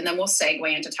laugh, and then we'll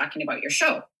segue into talking about your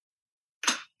show.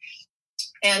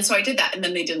 And so I did that, and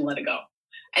then they didn't let it go.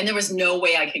 And there was no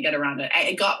way I could get around it.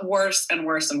 It got worse and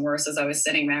worse and worse as I was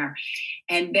sitting there.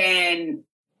 And then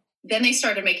they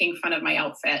started making fun of my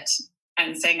outfit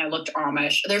and saying I looked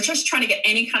Amish. They're just trying to get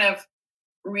any kind of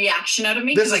reaction out of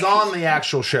me. This is on the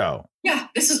actual show. Yeah,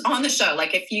 this is on the show.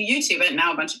 Like, if you YouTube it,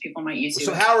 now a bunch of people might YouTube it.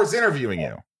 So Howard's interviewing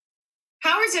you.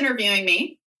 Howard's interviewing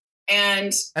me.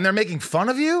 And they're making fun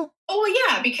of you? Oh,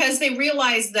 yeah, because they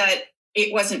realized that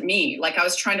it wasn't me. Like, I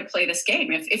was trying to play this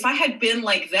game. If I had been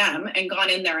like them and gone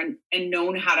in there and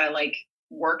known how to, like,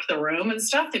 work the room and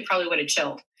stuff, they probably would have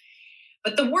chilled.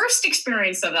 But the worst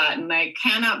experience of that, and I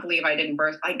cannot believe I didn't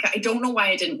birth, I don't know why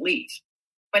I didn't leave,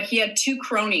 but he had 2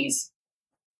 cronies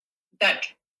that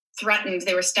threatened,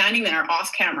 they were standing there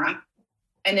off camera,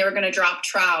 and they were going to drop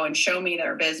trow and show me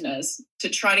their business to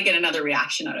try to get another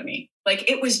reaction out of me. Like,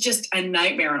 it was just a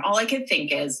nightmare. And all I could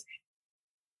think is,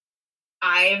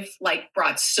 I've, like,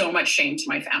 brought so much shame to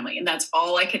my family. And that's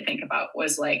all I could think about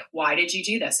was, like, why did you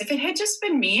do this? If it had just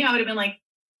been me, I would have been like,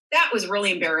 that was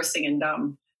really embarrassing and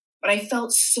dumb. But I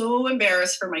felt so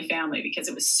embarrassed for my family because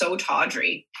it was so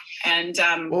tawdry. And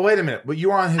well, wait a minute. But you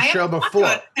were on his show before.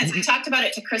 I talked about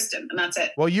it to Kristen, and that's it.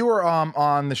 Well, you were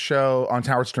on the show on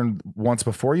Howard Stern once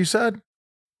before, you said?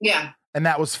 Yeah. And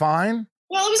that was fine?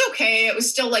 Well, it was okay. It was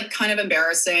still, like, kind of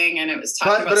embarrassing, and it was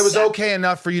talking about But it was stuff. okay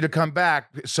enough for you to come back,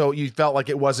 so you felt like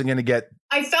it wasn't going to get...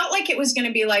 I felt like it was going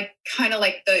to be, like, kind of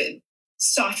like the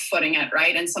soft footing it,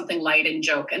 right? And something light and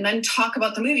joke, and then talk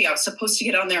about the movie. I was supposed to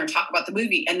get on there and talk about the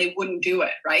movie, and they wouldn't do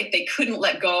it, right? They couldn't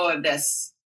let go of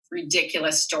this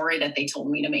ridiculous story that they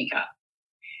told me to make up.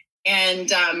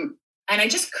 And I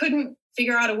just couldn't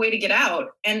figure out a way to get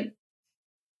out. And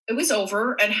it was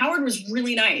over, and Howard was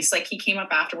really nice. Like, he came up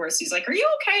afterwards. He's like, are you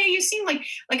okay? You seem like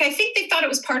I think they thought it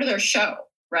was part of their show,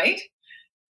 right?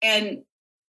 And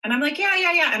I'm like,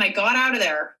 yeah. And I got out of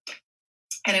there,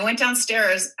 and I went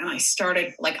downstairs, and I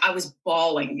started, like, I was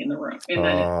bawling in the room, in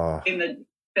the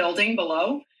building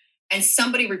below. And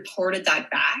somebody reported that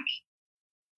back.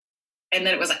 And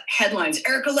then it was like headlines,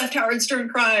 Erica left Howard Stern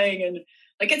crying. And,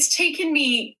 like, it's taken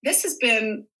me, this has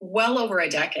been well over a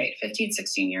decade, 15,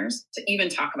 16 years to even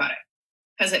talk about it,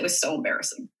 because it was so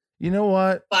embarrassing. You know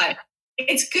what? But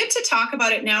it's good to talk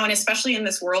about it now. And especially in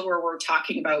this world where we're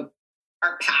talking about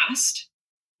our past.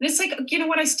 And it's like, you know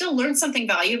what? I still learned something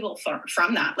valuable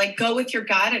from that. Like, go with your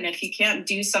gut. And if you can't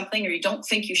do something, or you don't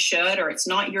think you should, or it's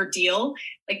not your deal,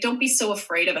 like, don't be so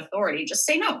afraid of authority. Just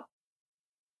say no.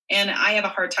 And I have a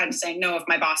hard time saying no if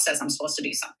my boss says I'm supposed to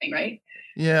do something, right?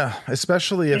 Yeah,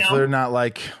 especially if they're not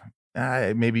like,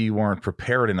 maybe you weren't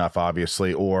prepared enough,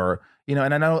 obviously, or, you know,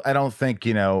 and I don't think,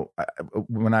 you know,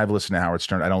 when I've listened to Howard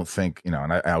Stern, I don't think, you know,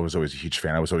 and I was always a huge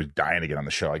fan. I was always dying to get on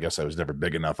the show. I guess I was never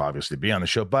big enough, obviously, to be on the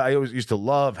show, but I always used to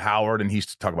love Howard, and he used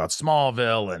to talk about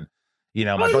Smallville, and You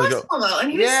know, Oh, my he brother was go, Paulo,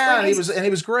 and he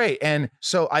was great. And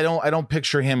so I don't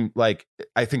picture him like,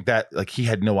 I think that like he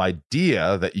had no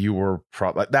idea that you were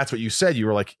probably, that's what you said. You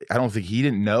were like, I don't think he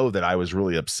didn't know that I was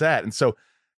really upset. And so,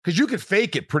 cause you could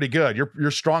fake it pretty good.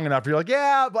 You're strong enough. You're like,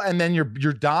 yeah, but, and then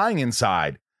you're dying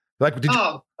inside. Like, did you?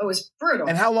 Oh, it was brutal.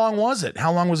 And how long was it?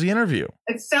 How long was the interview?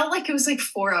 It felt like it was like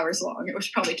 4 hours long. It was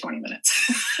probably 20 minutes,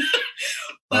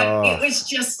 but it was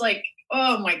just like,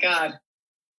 oh my God.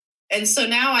 And so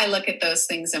now I look at those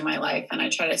things in my life and I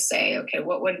try to say, okay,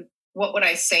 what would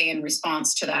I say in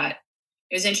response to that?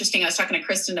 It was interesting. I was talking to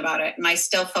Kristen about it and I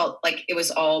still felt like it was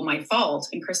all my fault.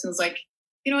 And Kristen's like,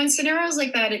 you know, in scenarios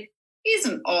like that, it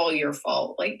isn't all your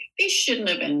fault. Like they shouldn't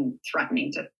have been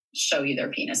threatening to show you their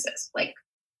penises. Like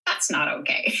that's not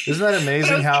okay. Isn't that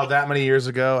amazing how that many years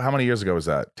ago, how many years ago was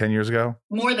that? 10 years ago?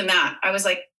 More than that. I was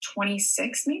like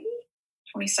 26, maybe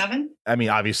 27. I mean,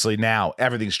 obviously now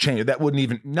everything's changed. That wouldn't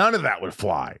even, none of that would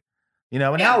fly, you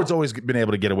know, and Howard's always been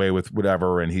able to get away with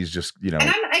whatever. And he's just, you know. And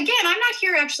I'm not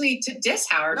here actually to diss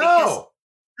Howard because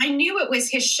I knew it was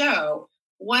his show.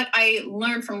 What I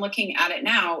learned from looking at it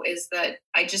now is that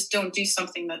I just don't do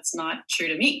something that's not true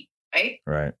to me. Right.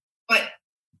 Right. But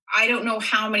I don't know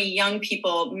how many young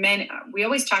people, men, we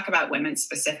always talk about women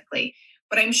specifically,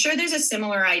 but I'm sure there's a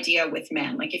similar idea with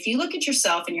men. Like if you look at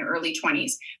yourself in your early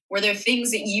 20s, were there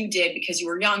things that you did because you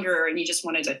were younger and you just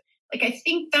wanted to, like, I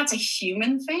think that's a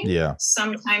human thing. Yeah.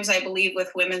 Sometimes I believe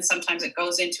with women, sometimes it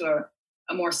goes into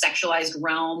a more sexualized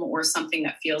realm or something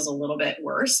that feels a little bit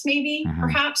worse, maybe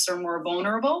perhaps, or more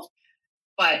vulnerable.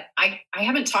 But I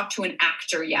haven't talked to an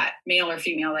actor yet, male or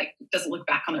female, like doesn't look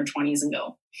back on their 20s and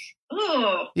go,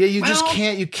 oh, yeah,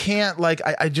 you can't like,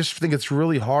 I just think it's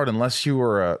really hard unless you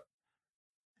were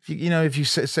if you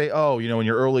say, oh, you know, in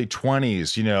your early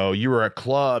 20s, you know, you were at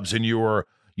clubs and you were,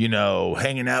 you know,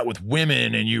 hanging out with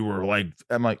women and you were like,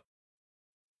 I'm like,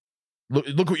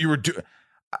 look what you were doing.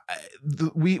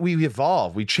 We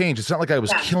evolve, we change. It's not like I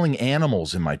was killing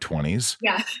animals in my 20s.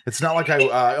 Yeah. It's not like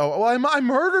I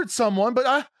murdered someone, but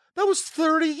that was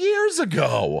 30 years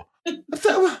ago. I'm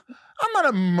not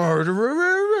a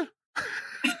murderer.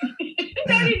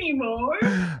 Not anymore.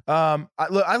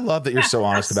 I love that you're so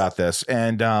honest about this.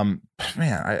 And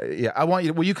man, I want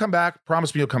you. Will you come back?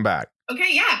 Promise me you'll come back. Okay,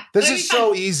 yeah. This is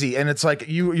so easy, and it's like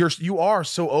you are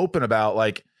so open about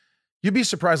like. You'd be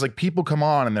surprised, like people come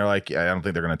on and they're like, yeah, I don't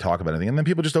think they're going to talk about anything. And then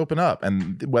people just open up,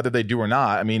 and whether they do or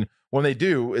not, I mean, when they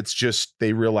do, it's just,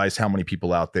 they realize how many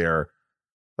people out there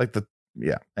like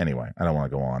anyway, I don't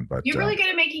want to go on, but you're really good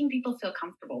at making people feel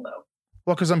comfortable though.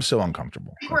 Well, cause I'm so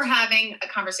uncomfortable. I think we're having a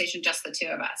conversation, just the two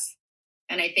of us.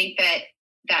 And I think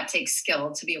that takes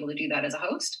skill to be able to do that as a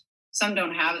host. Some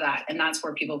don't have that. And that's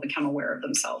where people become aware of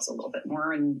themselves a little bit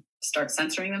more and start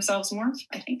censoring themselves more,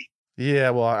 I think. Yeah,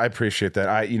 well, I appreciate that.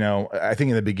 I think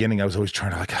in the beginning I was always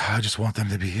trying to I just want them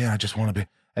to be, I just want to be.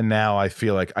 And now I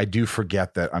feel like I do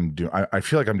forget that I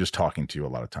feel like I'm just talking to you a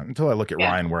lot of times until I look at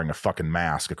Ryan wearing a fucking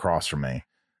mask across from me.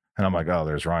 And I'm like, oh,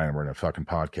 there's Ryan. We're in a fucking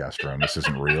podcast room. This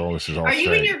isn't real. This is all Are fake.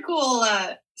 You in your cool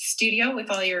studio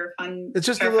with all your fun? It's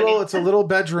just it's a little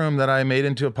bedroom that I made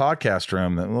into a podcast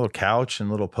room, a little couch and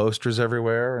little posters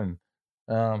everywhere. And,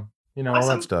 awesome. All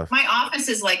that stuff. My office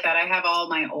is like that. I have all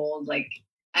my old,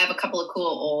 I have a couple of cool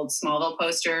old Smallville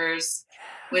posters,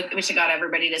 which I got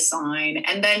everybody to sign.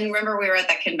 And then remember we were at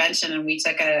that convention and we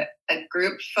took a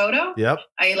group photo. Yep.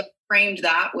 I framed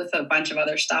that with a bunch of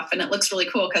other stuff. And it looks really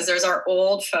cool because there's our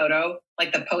old photo,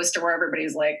 like the poster where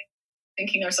everybody's like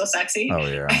thinking they're so sexy. Oh,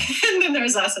 yeah. And then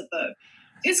there's us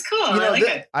it's cool. I like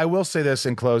it. I will say this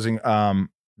in closing,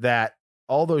 that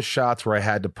all those shots where I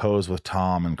had to pose with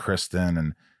Tom and Kristen,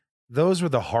 and those were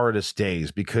the hardest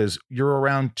days because you're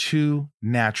around two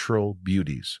natural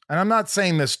beauties. And I'm not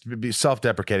saying this to be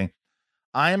self-deprecating.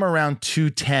 I am around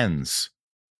two 10s.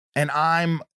 And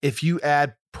if you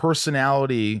add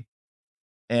personality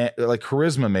and like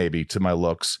charisma maybe to my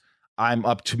looks, I'm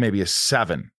up to maybe a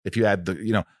 7. If you add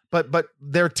but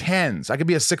they're 10s. I could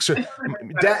be a 6 or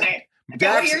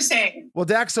what you're saying. Well,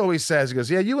 Dax always says, he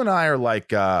goes, yeah, you and I are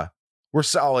like, we're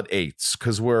solid 8s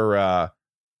because we're,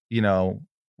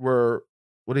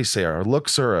 what do you say? Our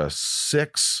looks are a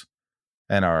 6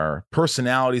 and our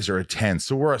personalities are a 10.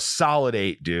 So we're a solid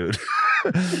 8, dude.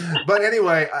 But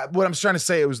anyway, what I'm trying to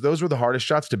say those were the hardest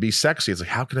shots to be sexy. It's like,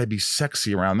 how could I be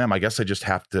sexy around them? I guess I just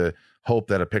have to hope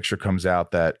that a picture comes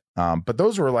out that, but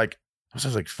those were like, I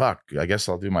was like, fuck, I guess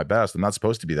I'll do my best. I'm not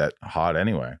supposed to be that hot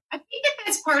anyway. I think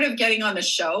that's part of getting on the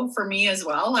show for me as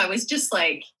well. I was just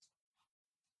like,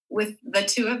 with the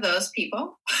two of those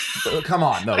people. Come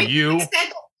on. No,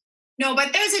 no,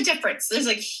 but there's a difference. There's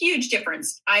a huge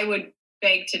difference. I would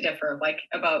beg to differ,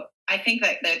 I think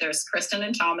that there's Kristen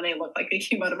and Tom, and they look like they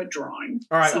came out of a drawing.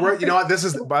 All right. So- You know what? This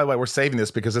is, by the way, we're saving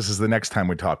this because this is the next time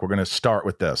we talk. We're going to start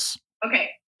with this. Okay.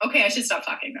 I should stop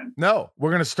talking then. No, we're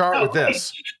going to start with okay.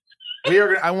 this.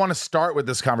 I want to start with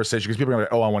this conversation because people are going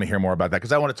to, I want to hear more about that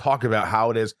because I want to talk about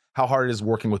how hard it is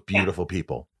working with beautiful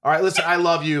people. All right, listen, I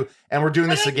love you, and we're doing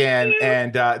this again,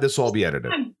 and this will all be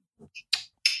edited. Bye.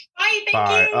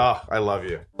 Thank you. Oh, I love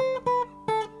you.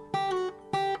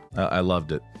 I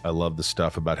loved it. I love the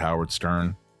stuff about Howard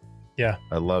Stern. Yeah.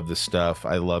 I love the stuff.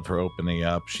 I love her opening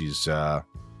up. She's a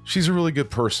really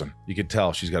good person. You could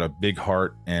tell she's got a big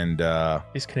heart. And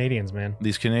these Canadians, man.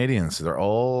 These Canadians, they're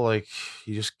all like,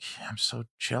 I'm so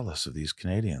jealous of these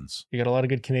Canadians. You got a lot of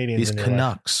good Canadians. These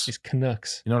Canucks. These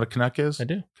Canucks. You know what a Canuck is? I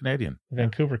do. Canadian.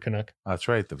 Vancouver Canuck. That's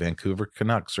right. The Vancouver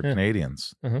Canucks are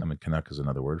Canadians. Uh-huh. I mean, Canuck is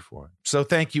another word for it. So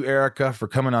thank you, Erica, for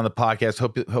coming on the podcast.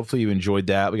 Hopefully you enjoyed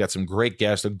that. We got some great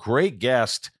guests. A great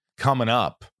guest coming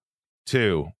up,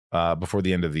 too, before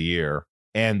the end of the year.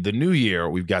 And the new year,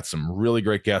 we've got some really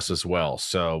great guests as well.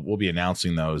 So we'll be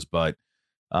announcing those. But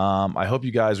I hope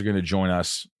you guys are going to join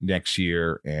us next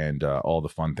year and all the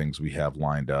fun things we have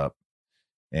lined up.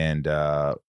 And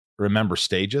remember,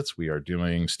 Stage It's. We are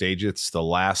doing Stage It's the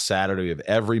last Saturday of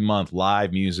every month.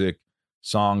 Live music,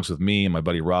 songs with me and my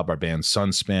buddy Rob, our band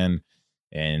Sunspin.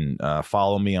 And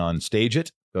follow me on Stage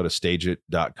It. Go to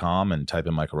stageit.com and type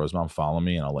in Michael Rosenbaum. Follow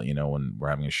me, and I'll let you know when we're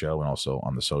having a show. And also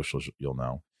on the socials, you'll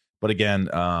know. But again,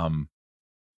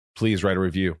 please write a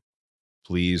review.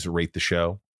 Please rate the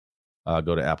show.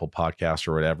 Go to Apple Podcasts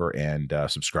or whatever and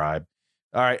subscribe.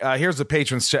 All right, here's the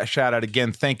patron shout out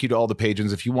again. Thank you to all the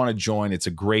patrons. If you want to join, it's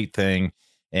a great thing.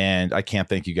 And I can't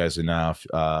thank you guys enough.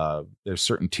 There's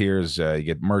certain tiers. You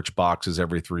get merch boxes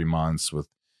every 3 months with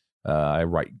I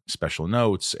write special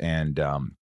notes, and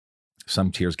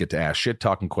some tiers get to ask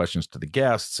shit-talking questions to the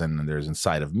guests, and there's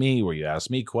Inside of Me where you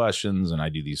ask me questions, and I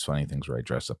do these funny things where I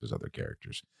dress up as other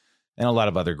characters, and a lot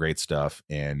of other great stuff.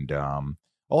 And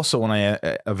also, when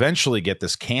I eventually get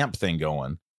this camp thing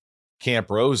going,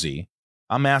 Camp Rosie,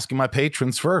 I'm asking my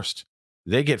patrons first.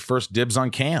 They get first dibs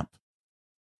on camp.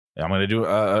 I'm going to do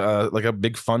like a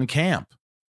big fun camp.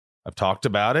 I've talked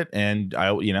about it, and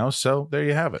so there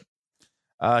you have it.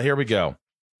 Here we go.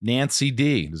 Nancy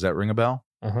D. Does that ring a bell?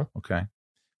 Uh-huh. Okay.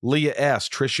 Leah S,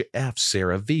 Trisha F,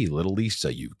 Sarah V, Little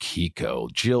Lisa, Yukiko,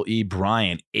 Jill E,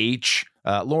 Brian H,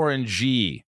 Lauren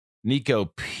G, Nico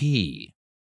P,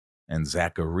 and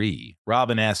Zachary,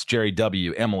 Robin S, Jerry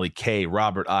W, Emily K,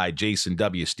 Robert I, Jason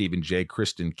W, Stephen J,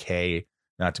 Kristen K,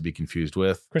 not to be confused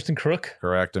with Kristen Crook.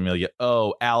 Correct. Amelia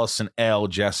O, Allison L,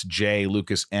 Jess J,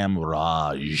 Lucas M,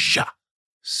 Raj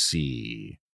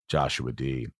C, Joshua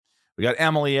D. We got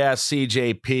Emily S,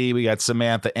 CJP. We got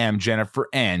Samantha M, Jennifer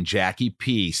N, Jackie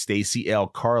P, Stacy L,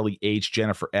 Carly H,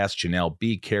 Jennifer S, Janelle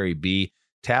B, Carrie B,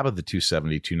 Tabitha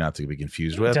 272, not to be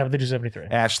confused with. Tabitha 273.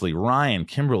 Ashley, Ryan,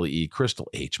 Kimberly E, Crystal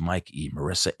H, Mike E,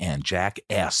 Marissa N, Jack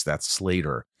S, that's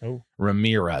Slater. Oh.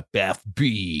 Ramira, Beth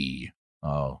B.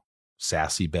 Oh,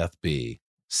 Sassy Beth B.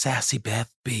 Sassy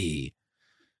Beth B.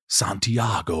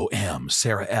 Santiago M,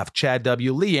 Sarah F, Chad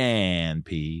W, Leanne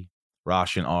P,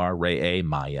 Roshan R, Ray A,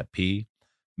 Maya P,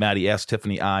 Maddie S,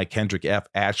 Tiffany I, Kendrick F,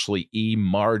 Ashley E,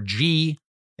 Margie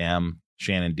M,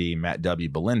 Shannon D, Matt W,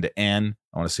 Belinda N.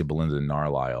 I want to say Belinda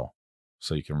Narlisle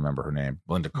so you can remember her name.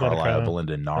 Belinda Carlisle,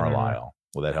 Belinda Narlisle.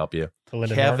 Will that help you?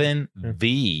 Belinda Kevin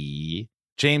V,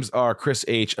 James R, Chris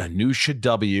H, Anusha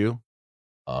W,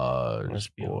 Osborne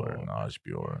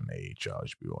H,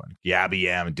 Osborne, Gabby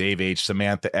M, Dave H,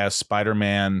 Samantha S,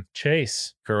 Spider-Man,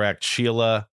 Chase, correct,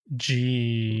 Sheila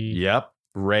G. Yep.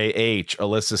 Ray H,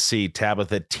 Alyssa C,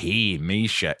 Tabitha T,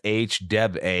 Misha H,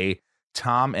 Deb A,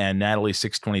 Tom and Natalie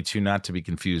 622, not to be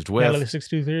confused with. Natalie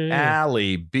 623.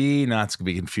 Allie B, not to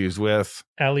be confused with.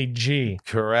 Allie G.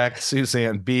 Correct.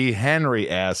 Suzanne B, Henry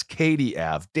S, Katie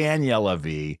F, Daniela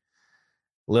V,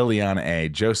 Liliana A,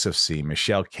 Joseph C,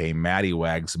 Michelle K, Maddie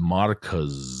Wags,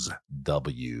 Marcus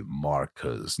W,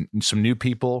 Marcus. Some new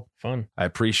people. Fun. I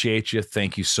appreciate you.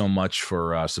 Thank you so much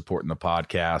for supporting the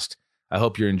podcast. I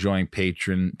hope you're enjoying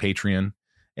Patreon.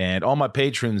 And all my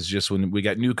patrons, just when we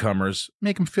got newcomers,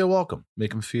 make them feel welcome.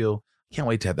 Make them feel, can't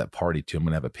wait to have that party too. I'm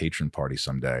going to have a patron party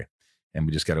someday. And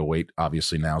we just got to wait.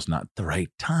 Obviously, now's not the right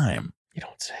time. You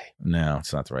don't say. No,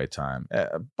 it's not the right time.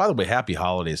 By the way, happy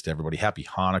holidays to everybody. Happy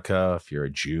Hanukkah if you're a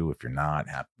Jew, if you're not,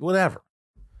 happy, whatever.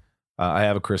 I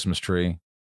have a Christmas tree.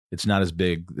 It's not as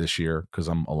big this year because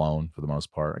I'm alone for the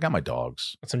most part. I got my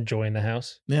dogs. Got some joy in the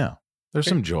house. Yeah, there's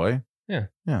some joy. Yeah.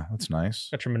 Yeah, that's nice.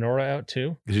 Got your menorah out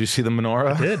too? Did you see the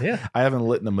menorah? I did, yeah. I haven't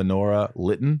lit a menorah.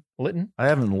 Litten? I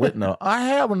haven't lit a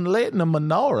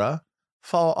menorah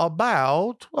for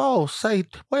about, say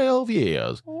 12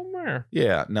 years. Oh, man.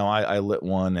 Yeah, no, I lit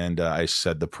one and I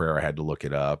said the prayer. I had to look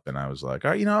it up, and I was like,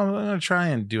 all right, I'm going to try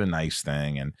and do a nice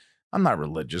thing. And I'm not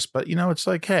religious, but, it's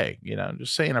like, hey,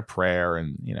 just saying a prayer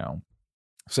and,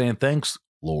 saying thanks,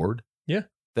 Lord. Yeah.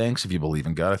 Thanks if you believe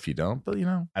in God, if you don't. But,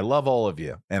 I love all of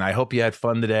you. And I hope you had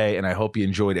fun today. And I hope you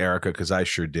enjoyed Erica, because I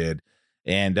sure did.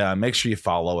 And make sure you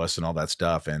follow us and all that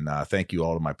stuff. And thank you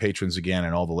all to my patrons again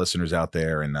and all the listeners out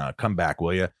there. And come back,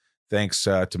 will you? Thanks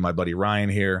to my buddy Ryan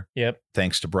here. Yep.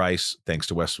 Thanks to Bryce. Thanks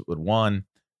to Westwood One.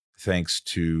 Thanks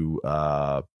to,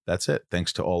 that's it.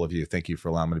 Thanks to all of you. Thank you for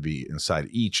allowing me to be inside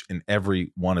each and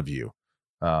every one of you.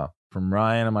 From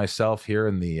Ryan and myself here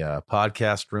in the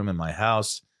podcast room in my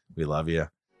house, we love you.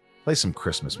 Play some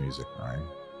Christmas music, Ryan.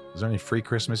 Is there any free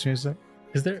Christmas music?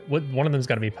 Is there? One of them's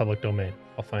got to be public domain.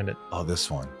 I'll find it. Oh, this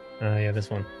one. Yeah, this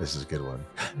one. This is a good one.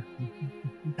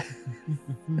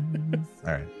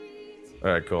 All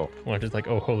right, cool. Or just like,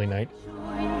 oh, holy night.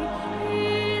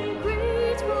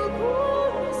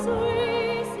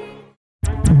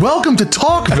 Welcome to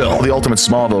Talkville, the ultimate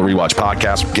Smallville rewatch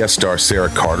podcast. Guest star Sarah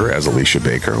Carter as Alicia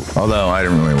Baker, although I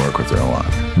didn't really work with her a lot.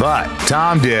 But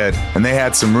Tom did, and they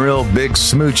had some real big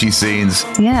smoochy scenes.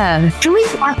 Yeah. Can we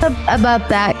talk about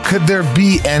that? Could there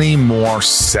be any more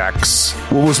sex?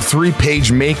 What was a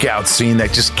 3-page makeout scene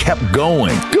that just kept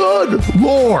going? Good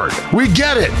Lord, we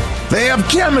get it. They have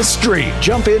chemistry.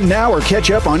 Jump in now or catch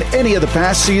up on any of the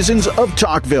past seasons of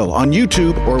Talkville on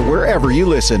YouTube or wherever you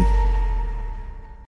listen.